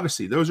Rumble,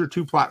 Odyssey, those are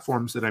 2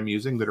 platforms that I'm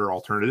using that are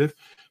alternative.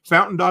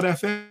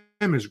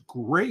 Fountain.fm is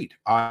great.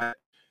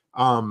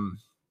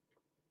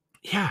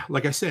 Yeah,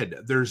 like I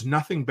said, there's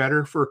nothing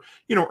better for,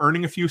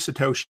 earning a few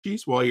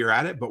Satoshis while you're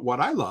at it. But what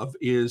I love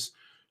is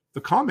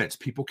the comments.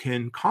 People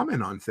can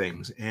comment on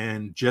things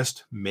and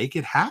just make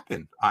it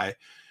happen. I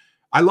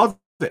love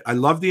it. I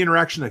love the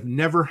interaction.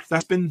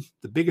 That's been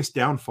the biggest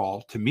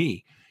downfall to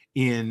me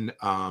in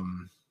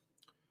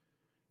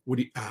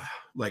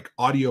like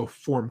audio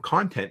form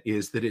content,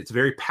 is that it's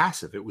very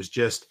passive. It was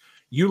just,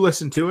 you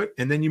listen to it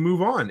and then you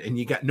move on, and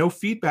you got no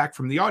feedback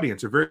from the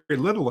audience, or very, very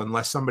little,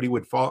 unless somebody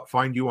would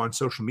find you on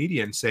social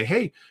media and say,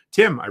 hey,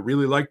 Tim, I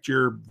really liked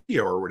your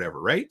video or whatever.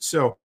 Right.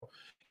 So,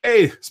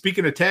 hey,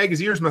 speaking of Tag,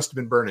 his ears must've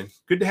been burning.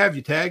 Good to have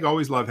you, Tag.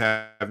 Always love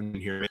having you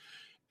here.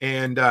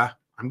 And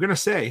I'm going to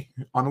say,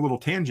 on a little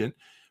tangent,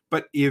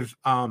 but if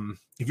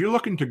you're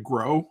looking to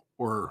grow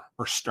or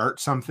start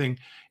something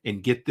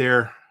and get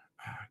there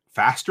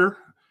faster,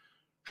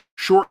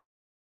 short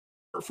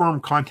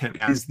form content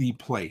is the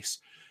place.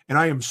 And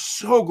I am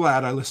so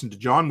glad I listened to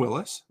John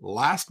Willis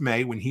last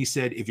May when he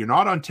said, if you're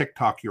not on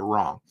TikTok, you're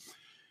wrong.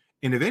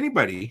 And if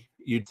anybody,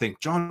 you'd think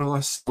John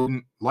Willis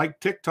didn't like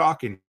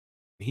TikTok, and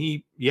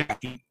he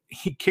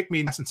kicked me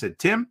in the ass and said,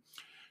 Tim,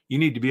 you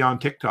need to be on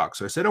TikTok.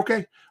 So I said,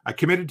 okay, I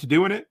committed to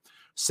doing it.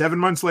 7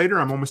 months later,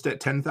 I'm almost at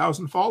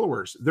 10,000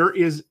 followers. There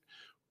is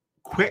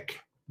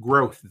quick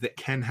growth that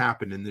can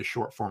happen in this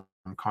short form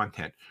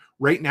content.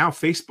 Right now,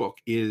 Facebook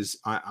is,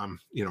 I'm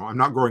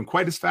not growing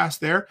quite as fast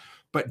there,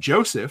 but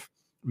Joseph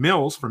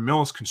Mills from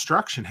Mills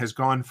Construction has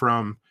gone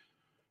from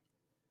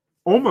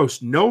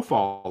almost no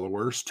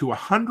followers to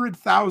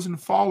 100,000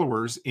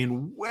 followers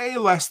in way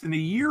less than a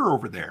year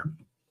over there.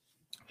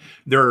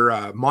 They're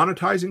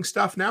monetizing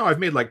stuff now. I've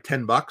made like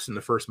 $10 in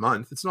the first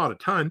month. It's not a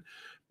ton,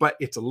 but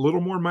it's a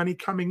little more money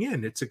coming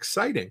in. It's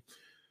exciting.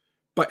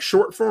 But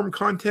short form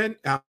content,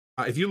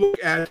 if you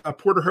look at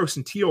Porterhouse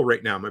and Teal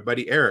right now, my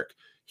buddy Eric,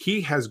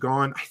 he has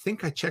gone, I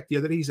think I checked the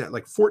other day, he's at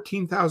like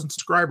 14,000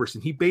 subscribers,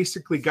 and he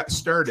basically got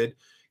started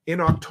in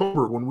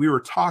October when we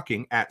were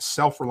talking at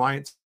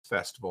Self-Reliance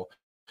Festival,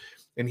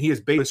 and he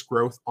has based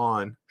growth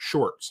on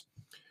shorts.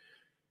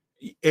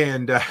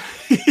 And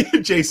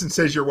Jason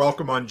says, you're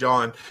welcome on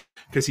John,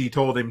 because he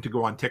told him to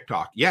go on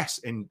TikTok. Yes,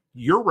 and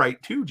you're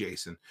right too,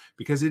 Jason,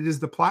 because it is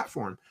the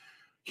platform.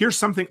 Here's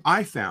something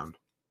I found.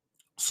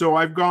 So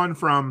I've gone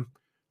from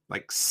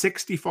like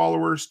 60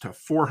 followers to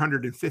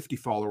 450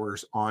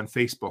 followers on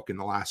Facebook in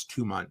the last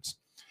 2 months.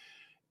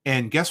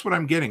 And guess what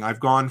I'm getting? I've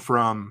gone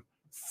from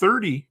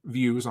 30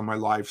 views on my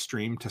live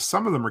stream to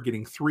some of them are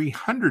getting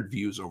 300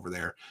 views over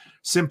there,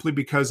 simply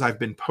because I've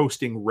been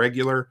posting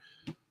regular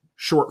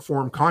short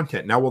form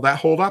content. Now, will that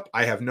hold up?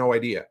 I have no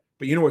idea.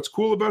 But you know what's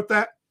cool about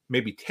that?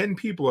 Maybe 10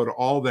 people out of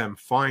all of them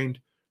find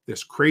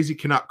this crazy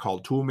Canuck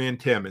called Toolman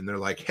Tim, and they're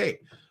like, hey,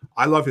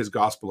 I love his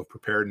gospel of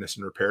preparedness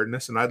and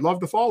preparedness, and I'd love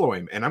to follow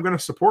him, and I'm going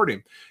to support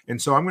him.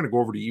 And so I'm going to go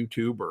over to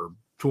YouTube or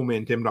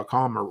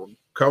toolmantim.com or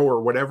co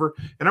or whatever,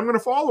 and I'm going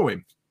to follow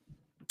him.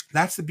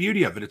 That's the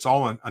beauty of it. It's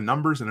all a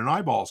numbers and an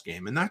eyeballs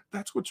game, and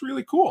that's what's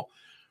really cool.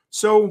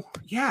 So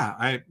yeah,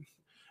 I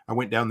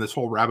went down this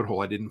whole rabbit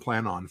hole I didn't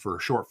plan on for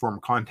short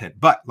form content.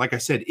 But like I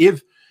said,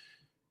 if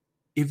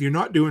you're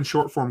not doing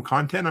short form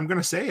content, I'm going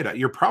to say it,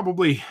 you're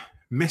probably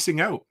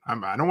missing out.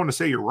 I don't want to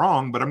say you're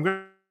wrong, but I'm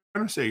going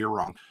to say you're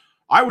wrong.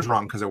 I was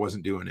wrong because I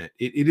wasn't doing it.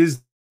 It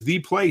is the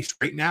place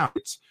right now.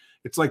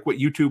 It's like what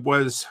YouTube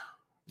was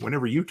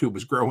whenever YouTube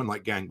was growing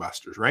like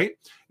gangbusters, right?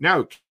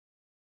 Now,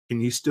 can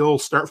you still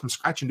start from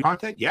scratch and do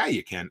content? Yeah,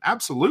 you can.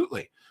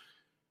 Absolutely.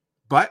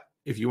 But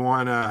if you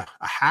want a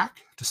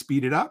hack to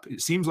speed it up,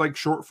 it seems like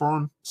short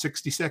form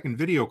 60-second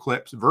video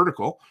clips,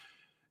 vertical,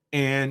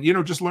 and, you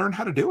know, just learn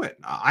how to do it.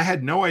 I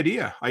had no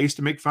idea. I used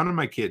to make fun of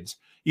my kids.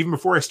 Even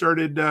before I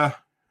started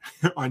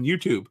on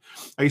YouTube,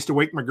 I used to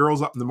wake my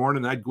girls up in the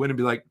morning, and I'd go in and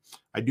be like,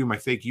 I'd do my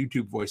fake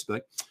YouTube voice, be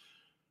like,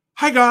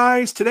 "Hi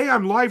guys, today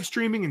I'm live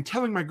streaming and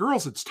telling my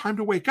girls it's time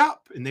to wake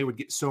up." And they would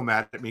get so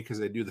mad at me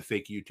because I do the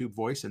fake YouTube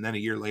voice. And then a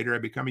year later, I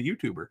become a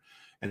YouTuber.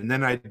 And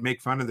then I'd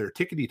make fun of their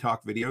tickety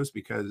talk videos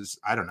because,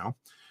 I don't know,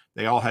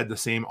 they all had the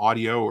same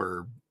audio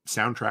or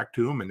soundtrack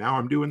to them. And now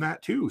I'm doing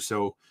that too.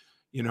 So,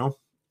 you know,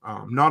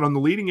 not on the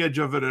leading edge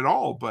of it at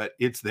all, but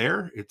it's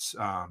there. It's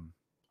a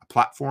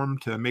platform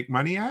to make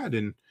money at.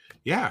 And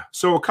yeah,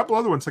 so a couple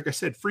other ones, like I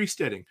said,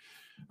 freesteading.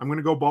 I'm going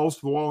to go balls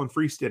to the wall in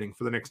freesteading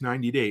for the next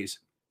 90 days.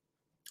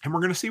 And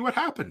we're going to see what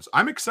happens.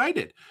 I'm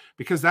excited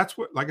because that's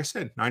what, like I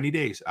said, 90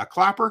 days.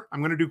 Clapper,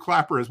 I'm going to do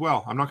Clapper as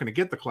well. I'm not going to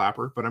get the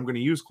Clapper, but I'm going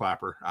to use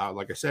Clapper,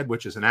 like I said,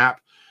 which is an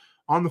app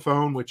on the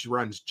phone, which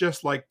runs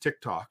just like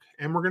TikTok.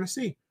 And we're going to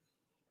see.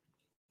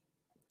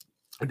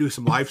 I do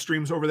some live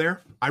streams over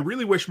there. I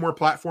really wish more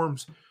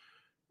platforms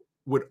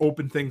would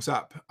open things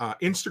up.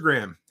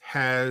 Instagram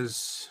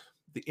has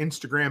the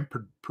Instagram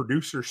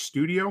Producer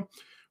Studio,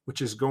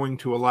 which is going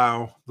to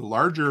allow the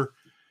larger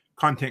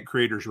content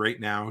creators right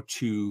now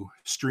to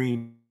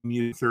stream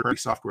using third-party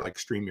software like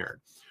StreamYard.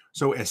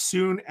 So as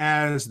soon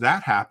as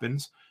that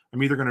happens,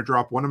 I'm either going to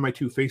drop one of my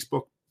two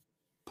Facebook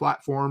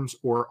platforms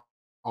or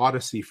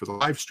Odyssey for the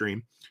live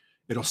stream.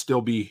 It'll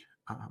still be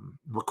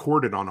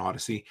recorded on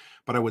Odyssey,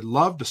 but I would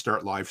love to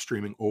start live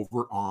streaming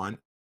over on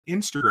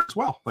Instagram as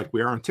well, like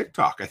we are on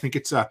TikTok. I think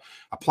it's a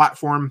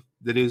platform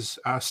that is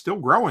still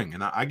growing,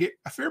 and I get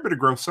a fair bit of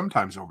growth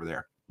sometimes over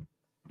there.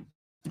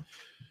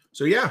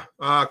 So yeah,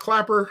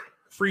 Clapper,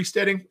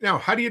 freesteading. Now,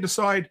 how do you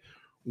decide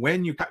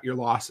when you cut your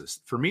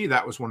losses? For me,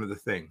 that was one of the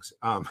things.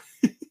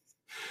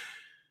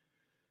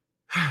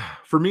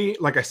 For me,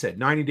 like I said,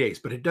 90 days,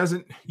 but it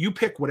doesn't, you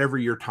pick whatever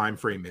your time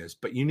frame is,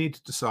 but you need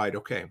to decide,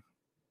 okay,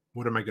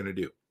 what am I going to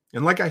do?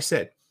 And like I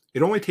said,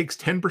 it only takes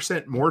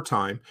 10% more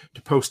time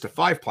to post to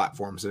 5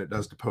 platforms than it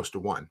does to post to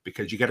 1,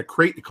 because you got to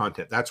create the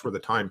content. That's where the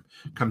time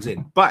comes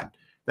in. But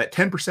that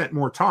 10%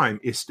 more time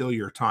is still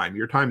your time.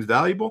 Your time is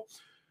valuable.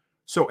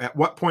 So at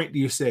what point do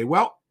you say,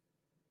 well,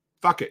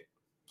 fuck it,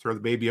 throw the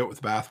baby out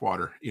with the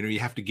bathwater? You know, you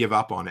have to give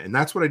up on it. And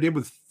that's what I did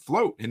with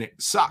Flote, and it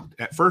sucked.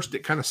 At first,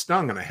 it kind of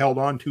stung, and I held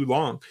on too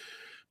long.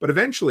 But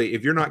eventually,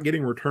 if you're not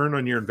getting return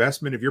on your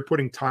investment, if you're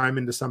putting time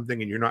into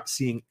something and you're not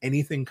seeing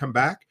anything come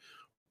back,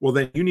 well,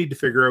 then you need to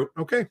figure out,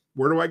 okay,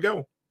 where do I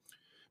go?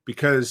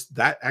 Because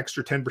that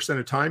extra 10%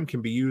 of time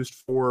can be used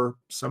for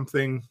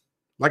something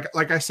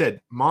like I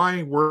said,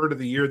 my word of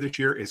the year this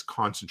year is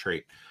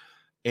concentrate.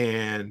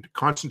 And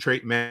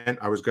concentrate meant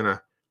I was going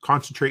to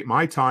concentrate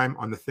my time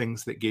on the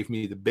things that gave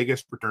me the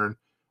biggest return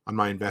on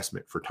my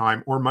investment for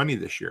time or money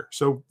this year.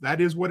 So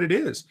that is what it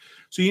is.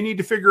 So you need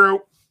to figure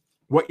out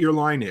what your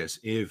line is.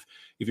 If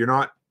you're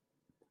not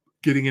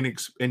getting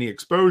any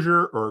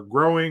exposure or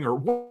growing or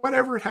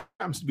whatever it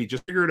happens to be,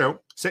 just figure it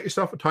out. Set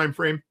yourself a time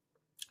frame.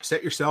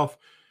 Set yourself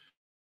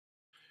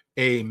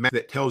a method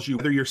that tells you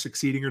whether you're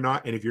succeeding or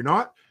not. And if you're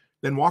not,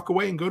 then walk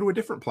away and go to a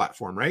different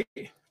platform, right?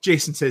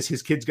 Jason says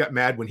his kids got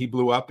mad when he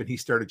blew up and he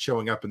started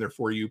showing up in their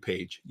For You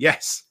page.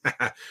 Yes,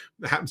 that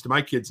happens to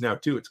my kids now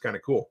too. It's kind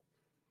of cool.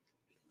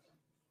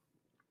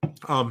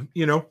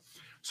 You know,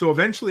 so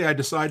eventually I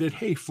decided,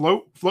 hey,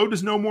 Flote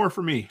is no more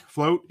for me.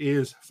 Flote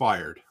is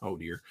fired. Oh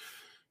dear.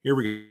 Here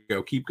we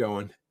go. Keep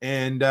going.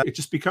 And it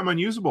just become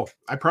unusable.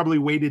 I probably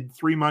waited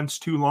 3 months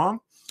too long.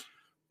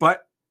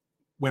 But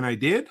when I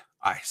did,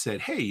 I said,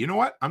 hey, you know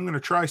what? I'm going to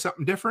try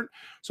something different.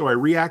 So I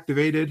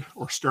reactivated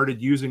or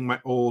started using my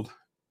old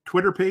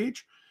Twitter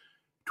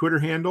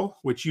handle,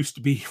 which used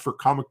to be for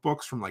comic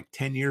books from like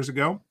 10 years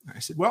ago. And I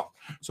said, well,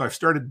 so I've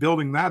started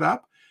building that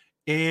up,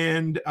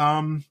 and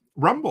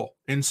Rumble.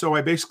 And so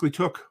I basically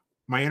took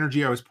my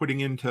energy I was putting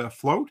into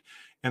Flote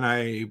and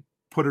I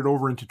put it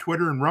over into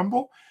Twitter and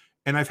Rumble.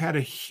 And I've had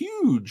a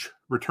huge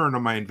return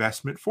on my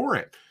investment for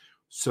it.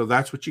 So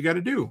that's what you got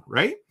to do,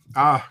 right?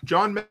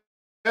 John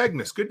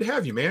Magnus, good to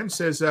have you, man.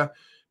 Says,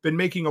 been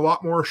making a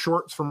lot more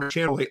shorts from my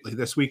channel lately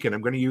this weekend.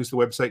 I'm going to use the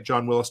website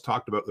John Willis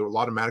talked about that will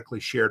automatically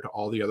share to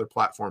all the other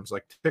platforms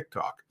like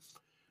TikTok.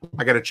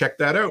 I got to check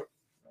that out.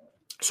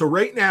 So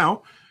right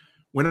now,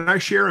 when I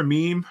share a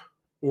meme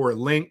or a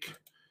link,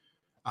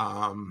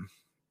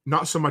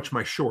 not so much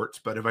my shorts,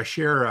 but if I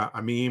share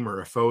a meme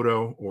or a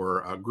photo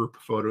or a group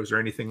of photos or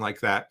anything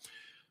like that,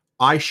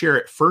 I share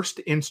it first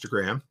to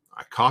Instagram.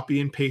 I copy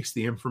and paste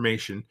the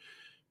information.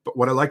 But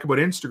what I like about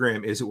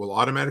Instagram is it will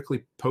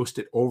automatically post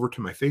it over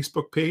to my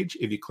Facebook page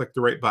if you click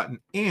the right button,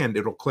 and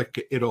it'll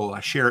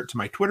share it to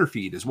my Twitter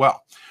feed as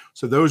well.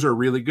 So those are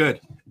really good.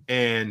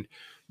 And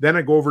Then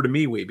I go over to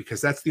MeWe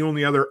because that's the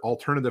only other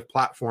alternative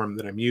platform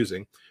that I'm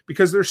using,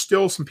 because there's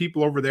still some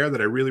people over there that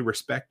I really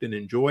respect and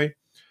enjoy.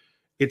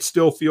 It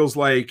still feels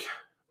like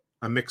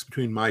a mix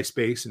between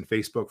MySpace and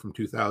Facebook from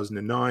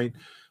 2009,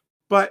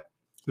 but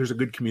there's a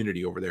good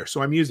community over there.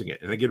 So I'm using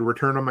it and I get a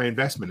return on my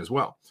investment as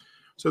well.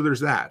 So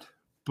there's that.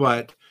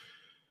 But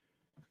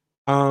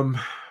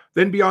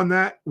then beyond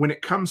that, when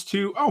it comes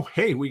to, oh,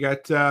 hey, we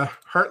got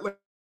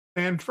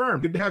Heartland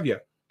Farm. Good to have you.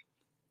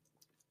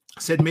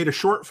 Said made a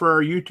short for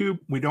our YouTube.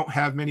 We don't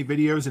have many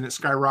videos and it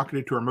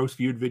skyrocketed to our most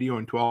viewed video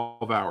in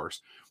 12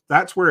 hours.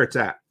 That's where it's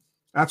at.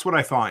 That's what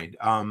I find.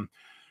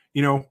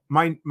 You know,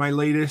 my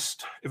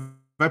latest, if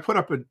I put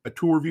up a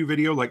tool review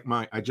video, like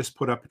I just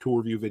put up a tool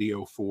review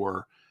video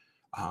for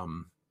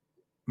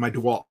my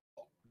DeWalt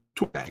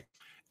tool bag.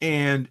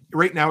 And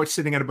right now it's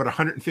sitting at about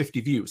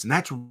 150 views. And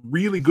that's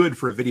really good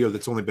for a video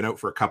that's only been out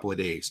for a couple of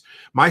days.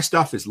 My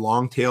stuff is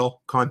long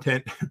tail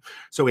content.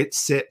 So it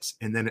sits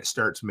and then it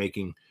starts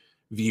making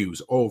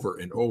views over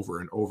and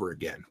over and over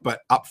again.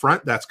 But up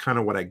front, that's kind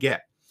of what I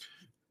get.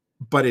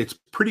 But it's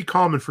pretty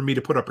common for me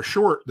to put up a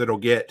short that'll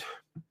get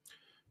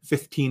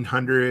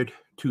 1,500,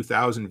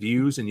 2,000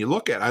 views. And you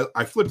look at,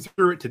 I flipped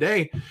through it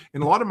today,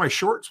 and a lot of my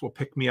shorts will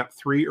pick me up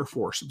 3 or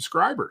 4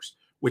 subscribers,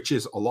 which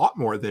is a lot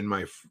more than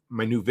my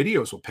new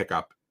videos will pick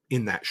up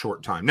in that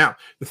short time. Now,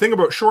 the thing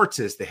about shorts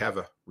is they have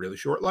a really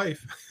short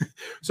life.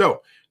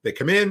 So they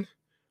come in,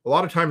 a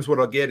lot of times what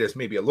I'll get is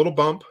maybe a little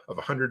bump of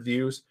 100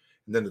 views,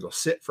 and then it'll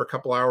sit for a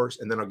couple hours,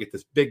 and then I'll get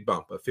this big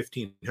bump of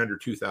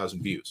 1,500,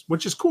 2,000 views,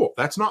 which is cool.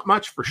 That's not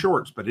much for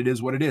shorts, but it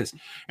is what it is.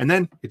 And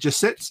then it just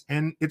sits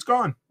and it's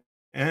gone.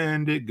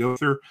 And it goes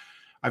through.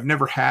 I've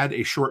never had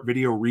a short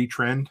video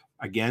retrend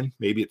again.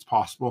 Maybe it's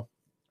possible.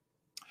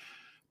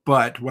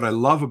 But what I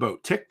love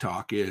about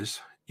TikTok is,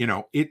 you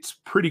know, it's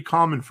pretty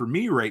common for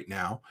me right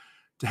now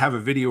to have a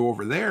video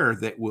over there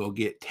that will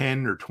get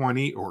 10 or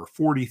 20 or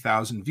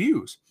 40,000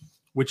 views,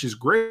 which is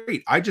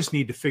great. I just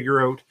need to figure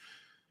out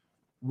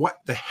what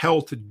the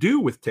hell to do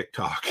with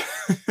TikTok.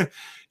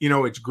 You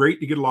know, it's great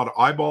to get a lot of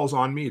eyeballs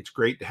on me. It's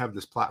great to have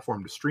this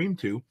platform to stream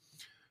to,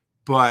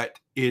 but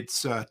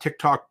it's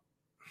TikTok.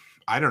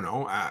 I don't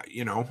know.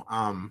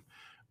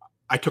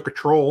 I took a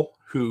troll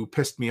who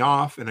pissed me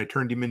off and I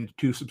turned him into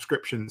 2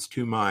 subscriptions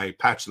to my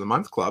Patch of the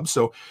Month club.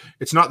 So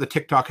it's not that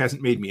TikTok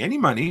hasn't made me any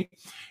money.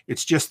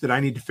 It's just that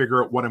I need to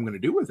figure out what I'm going to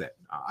do with it.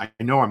 I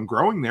know I'm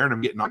growing there and I'm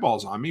getting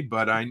eyeballs on me,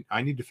 but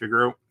I need to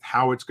figure out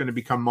how it's going to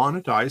become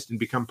monetized and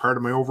become part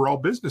of my overall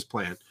business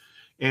plan.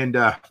 And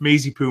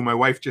Maisie Poo, my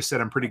wife, just said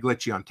I'm pretty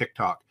glitchy on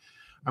TikTok.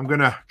 I'm going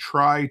to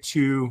try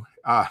to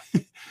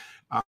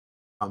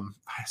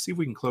see if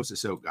we can close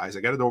this out, guys.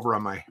 I got it over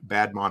on my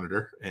bad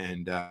monitor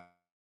and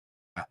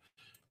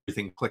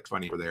everything clicked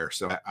funny over there.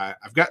 So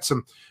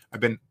I've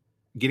been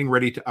getting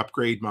ready to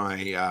upgrade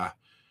my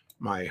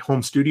my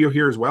home studio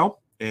here as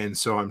well. And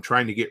so I'm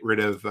trying to get rid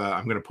of,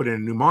 I'm going to put in a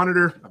new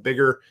monitor, a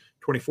bigger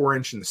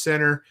 24-inch in the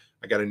center.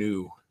 I got a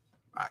new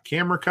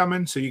camera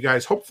coming. So you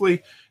guys,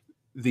 hopefully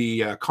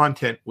the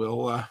content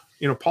will,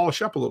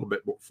 polish up a little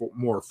bit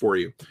more for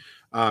you.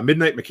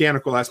 Midnight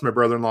Mechanical asked my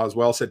brother-in-law as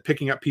well, said,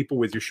 picking up people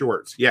with your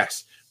shorts.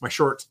 Yes, my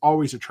shorts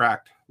always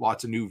attract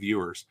lots of new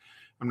viewers.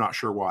 I'm not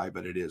sure why,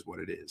 but it is what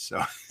it is.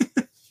 So,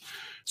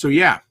 so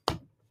yeah.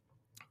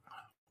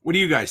 What do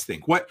you guys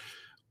think?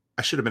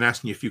 I should have been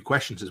asking you a few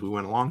questions as we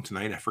went along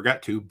tonight. I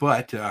forgot to,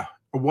 but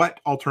what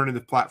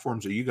alternative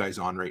platforms are you guys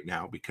on right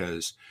now?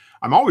 Because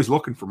I'm always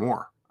looking for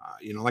more.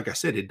 Like I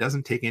said, it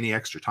doesn't take any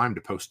extra time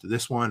to post to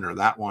this one or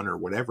that one or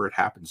whatever it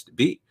happens to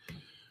be.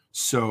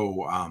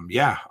 So,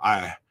 yeah,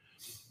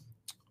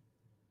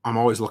 I'm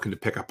always looking to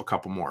pick up a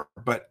couple more.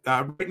 But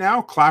right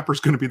now, Clapper's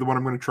going to be the one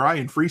I'm going to try,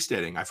 and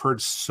freesteading. I've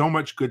heard so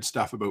much good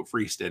stuff about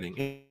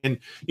freesteading. And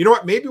you know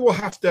what? Maybe we'll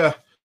have to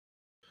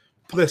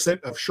put a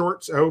set of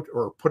shorts out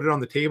or put it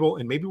on the table,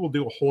 and maybe we'll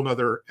do a whole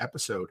nother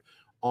episode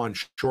on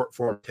short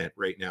form content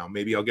right now.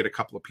 Maybe I'll get a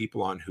couple of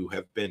people on who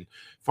have been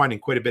finding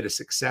quite a bit of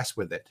success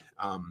with it,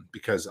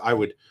 because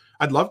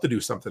I'd love to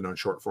do something on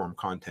short form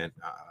content.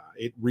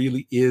 It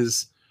really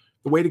is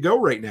the way to go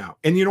right now.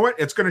 And you know what?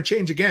 It's going to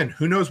change again.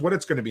 Who knows what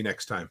it's going to be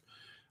next time?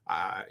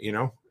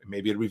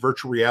 Maybe it'll be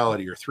virtual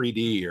reality or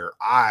 3D, or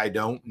I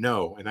don't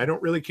know. And I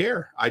don't really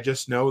care. I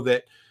just know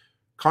that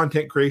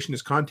content creation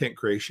is content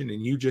creation,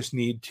 and you just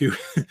need to,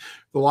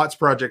 the Lots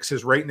Project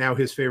says right now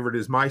his favorite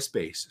is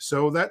MySpace.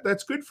 So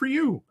that's good for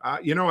you.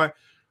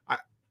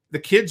 The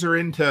kids are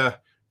into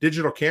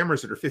digital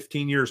cameras that are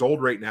 15 years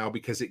old right now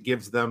because it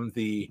gives them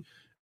the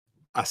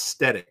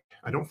aesthetic.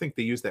 I don't think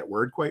they use that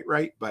word quite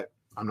right, but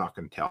I'm not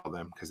going to tell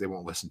them because they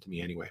won't listen to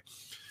me anyway.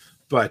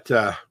 But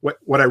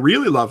what I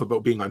really love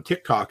about being on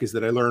TikTok is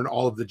that I learn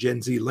all of the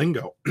Gen Z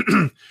lingo,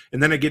 and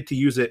then I get to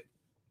use it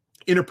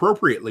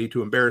inappropriately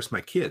to embarrass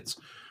my kids.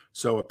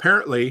 So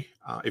apparently,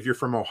 if you're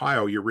from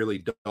Ohio, you're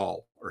really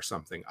dull or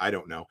something. I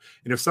don't know.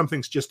 And if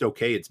something's just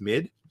okay, it's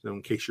mid, so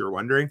in case you're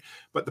wondering.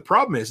 But the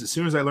problem is, as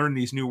soon as I learn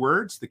these new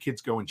words, the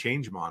kids go and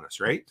change them on us,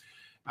 right?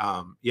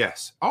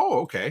 Yes.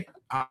 Oh, okay.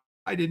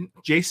 I didn't.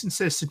 Jason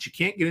says, since you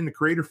can't get in the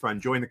Creator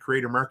Fund, join the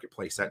Creator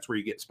Marketplace. That's where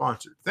you get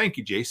sponsored. Thank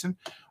you, Jason.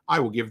 I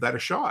will give that a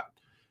shot.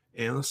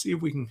 And let's see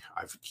if we can.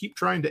 I keep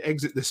trying to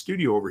exit the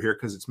studio over here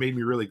because it's made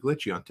me really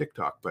glitchy on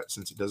TikTok. But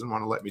since it doesn't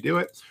want to let me do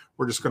it,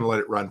 we're just going to let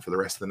it run for the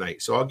rest of the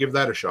night. So I'll give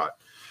that a shot.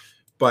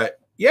 But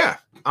yeah,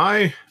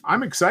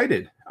 I'm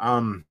excited.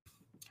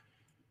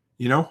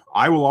 You know,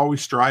 I will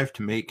always strive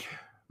to make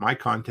my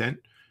content,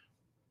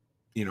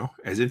 you know,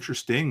 as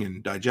interesting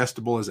and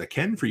digestible as I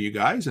can for you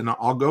guys. And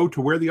I'll go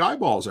to where the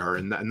eyeballs are.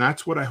 And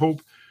that's what I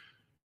hope,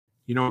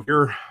 you know, if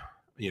you're,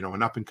 you know,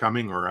 an up and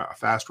coming or a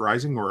fast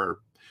rising or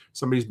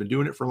somebody's been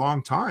doing it for a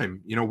long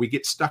time, you know, we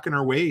get stuck in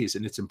our ways,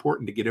 and it's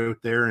important to get out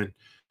there and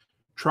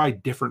try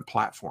different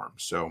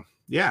platforms. So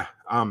yeah,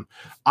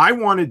 I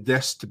wanted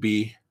this to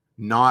be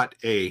not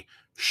a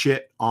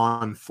shit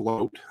on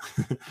Flote.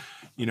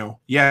 You know,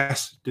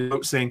 yes, did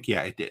Flote sink?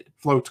 Yeah, it did.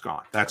 Flote's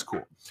gone. That's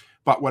cool.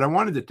 But what I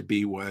wanted it to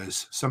be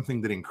was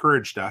something that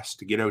encouraged us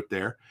to get out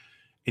there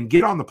and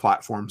get on the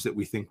platforms that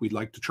we think we'd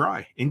like to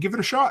try and give it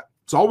a shot.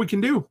 It's all we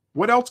can do.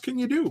 What else can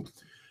you do?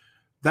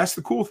 That's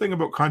the cool thing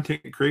about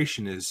content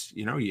creation is,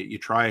 you know, you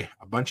try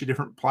a bunch of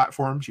different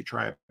platforms, you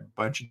try a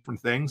bunch of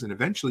different things, and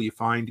eventually you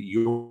find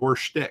your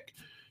shtick.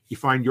 You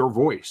find your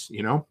voice,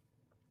 you know.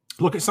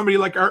 Look at somebody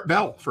like Art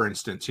Bell, for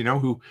instance, you know,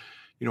 who,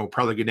 you know,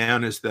 probably go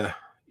down as the,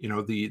 you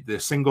know, the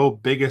single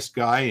biggest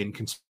guy in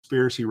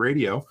conspiracy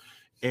radio,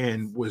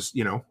 and was,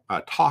 you know,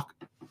 a talk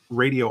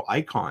radio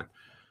icon.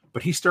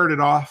 But he started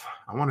off,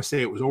 I want to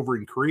say it was over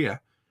in Korea,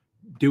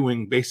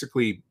 doing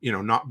basically, you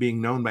know, not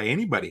being known by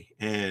anybody.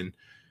 And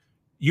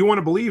you want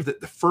to believe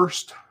that the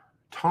first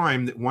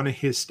time that one of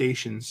his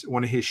stations,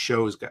 one of his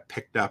shows got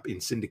picked up in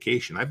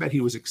syndication, I bet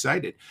he was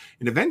excited.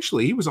 And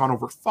eventually he was on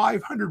over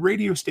 500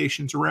 radio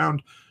stations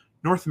around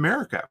North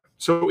America.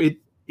 So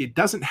it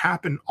doesn't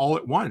happen all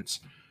at once,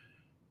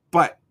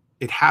 but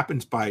it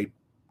happens by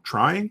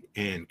trying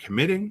and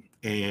committing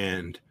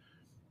and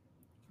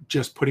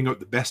just putting out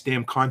the best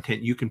damn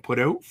content you can put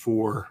out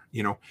for,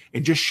 you know,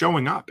 and just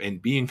showing up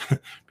and being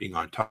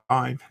on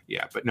time.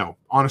 Yeah, but no,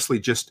 honestly,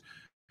 just,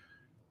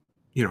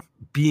 you know,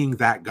 being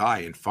that guy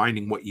and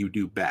finding what you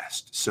do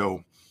best.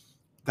 So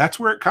that's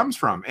where it comes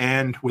from.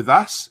 And with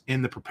us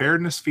in the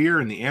preparedness sphere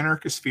and the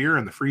anarchist sphere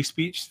and the free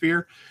speech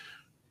sphere,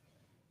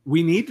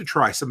 we need to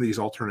try some of these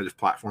alternative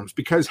platforms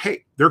because,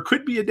 hey, there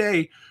could be a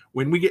day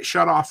when we get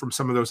shut off from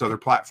some of those other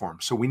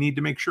platforms. So we need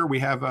to make sure we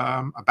have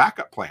a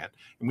backup plan,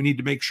 and we need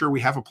to make sure we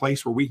have a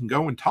place where we can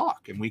go and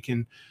talk and we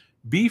can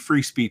be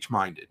free speech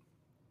minded.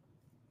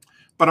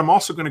 But I'm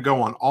also going to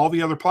go on all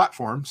the other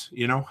platforms.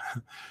 You know,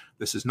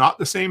 this is not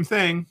the same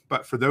thing,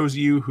 but for those of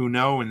you who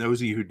know and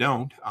those of you who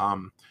don't,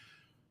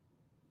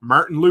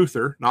 Martin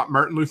Luther, not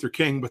Martin Luther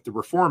King, but the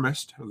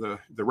reformist,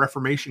 the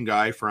Reformation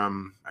guy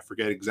from, I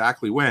forget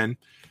exactly when,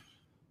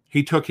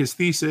 he took his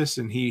thesis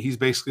and he's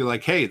basically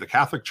like, hey, the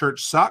Catholic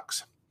Church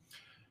sucks.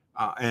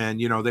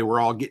 And, you know, they were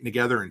all getting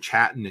together and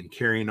chatting and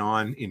carrying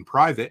on in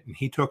private. And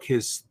he took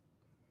his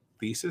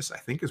thesis, I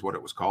think is what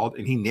it was called,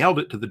 and he nailed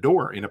it to the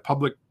door in a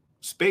public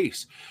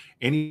space.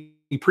 And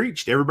he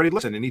preached, everybody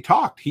listened, and he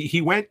talked.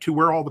 He went to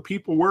where all the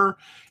people were,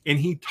 and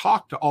he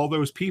talked to all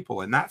those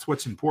people. And that's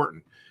what's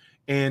important.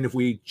 And if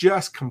we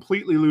just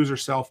completely lose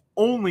ourselves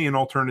only in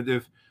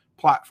alternative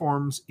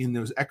platforms, in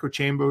those echo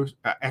chambers,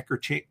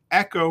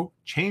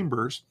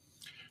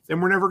 then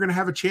we're never going to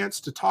have a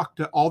chance to talk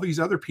to all these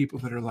other people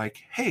that are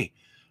like, hey,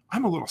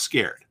 I'm a little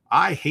scared.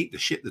 I hate the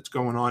shit that's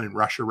going on in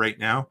Russia right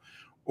now,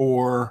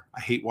 or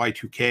I hate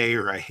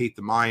Y2K, or I hate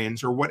the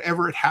Mayans, or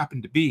whatever it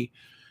happened to be.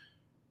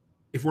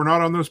 If we're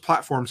not on those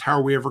platforms, how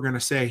are we ever going to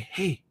say,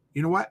 hey,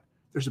 you know what?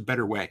 There's a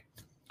better way.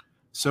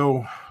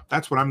 So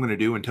that's what I'm going to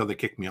do until they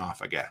kick me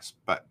off, I guess.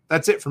 But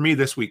that's it for me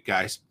this week,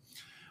 guys.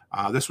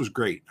 This was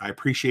great. I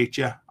appreciate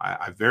you.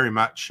 I very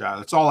much.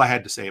 That's all I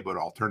had to say about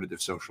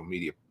alternative social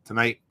media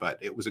tonight, but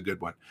it was a good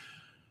one.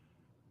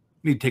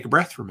 Need to take a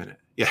breath for a minute.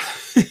 Yeah,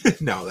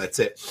 no, that's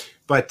it.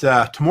 But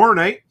tomorrow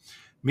night,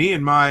 me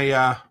and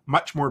my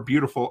much more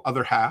beautiful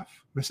other half,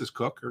 Mrs.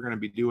 Cook, are going to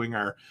be doing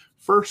our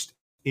first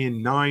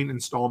in 9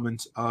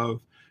 installments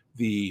of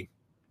the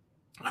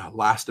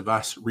Last of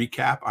Us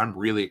recap. I'm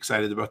really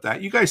excited about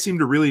that. You guys seem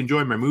to really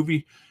enjoy my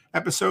movie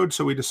episode,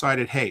 so we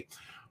decided, hey,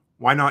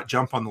 why not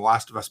jump on the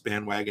Last of Us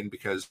bandwagon,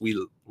 because we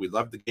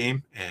love the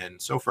game,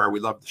 and so far we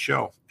love the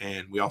show,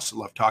 and we also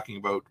love talking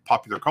about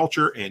popular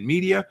culture and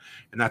media,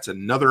 and that's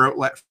another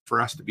outlet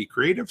for us to be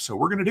creative, so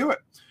we're going to do it.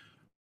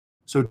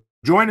 So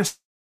join us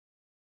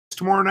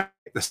tomorrow night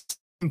at the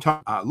same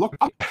time. Look,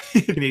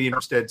 Canadian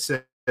Armstead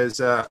says,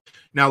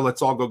 now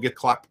let's all go get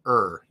clap.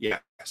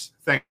 Yes.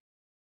 Thanks,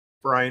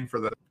 Brian, for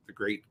the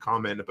great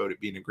comment about it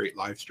being a great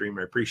live stream.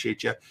 I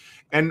appreciate you.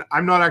 And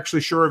I'm not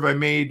actually sure if I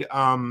made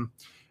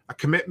a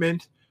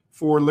commitment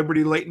for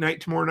Liberty Late Night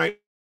tomorrow night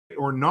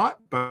or not,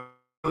 but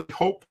I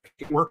hope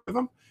I can work with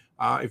them.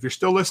 If you're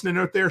still listening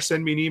out there,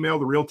 send me an email,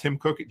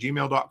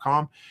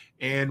 therealtimcook@gmail.com,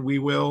 and we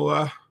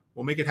will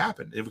we'll make it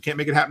happen. If we can't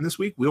make it happen this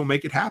week, we'll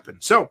make it happen.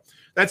 So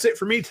that's it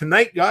for me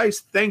tonight, guys.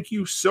 Thank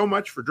you so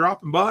much for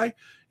dropping by.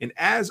 And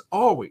as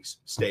always,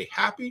 stay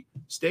happy,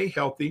 stay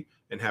healthy,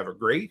 and have a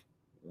great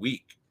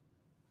week.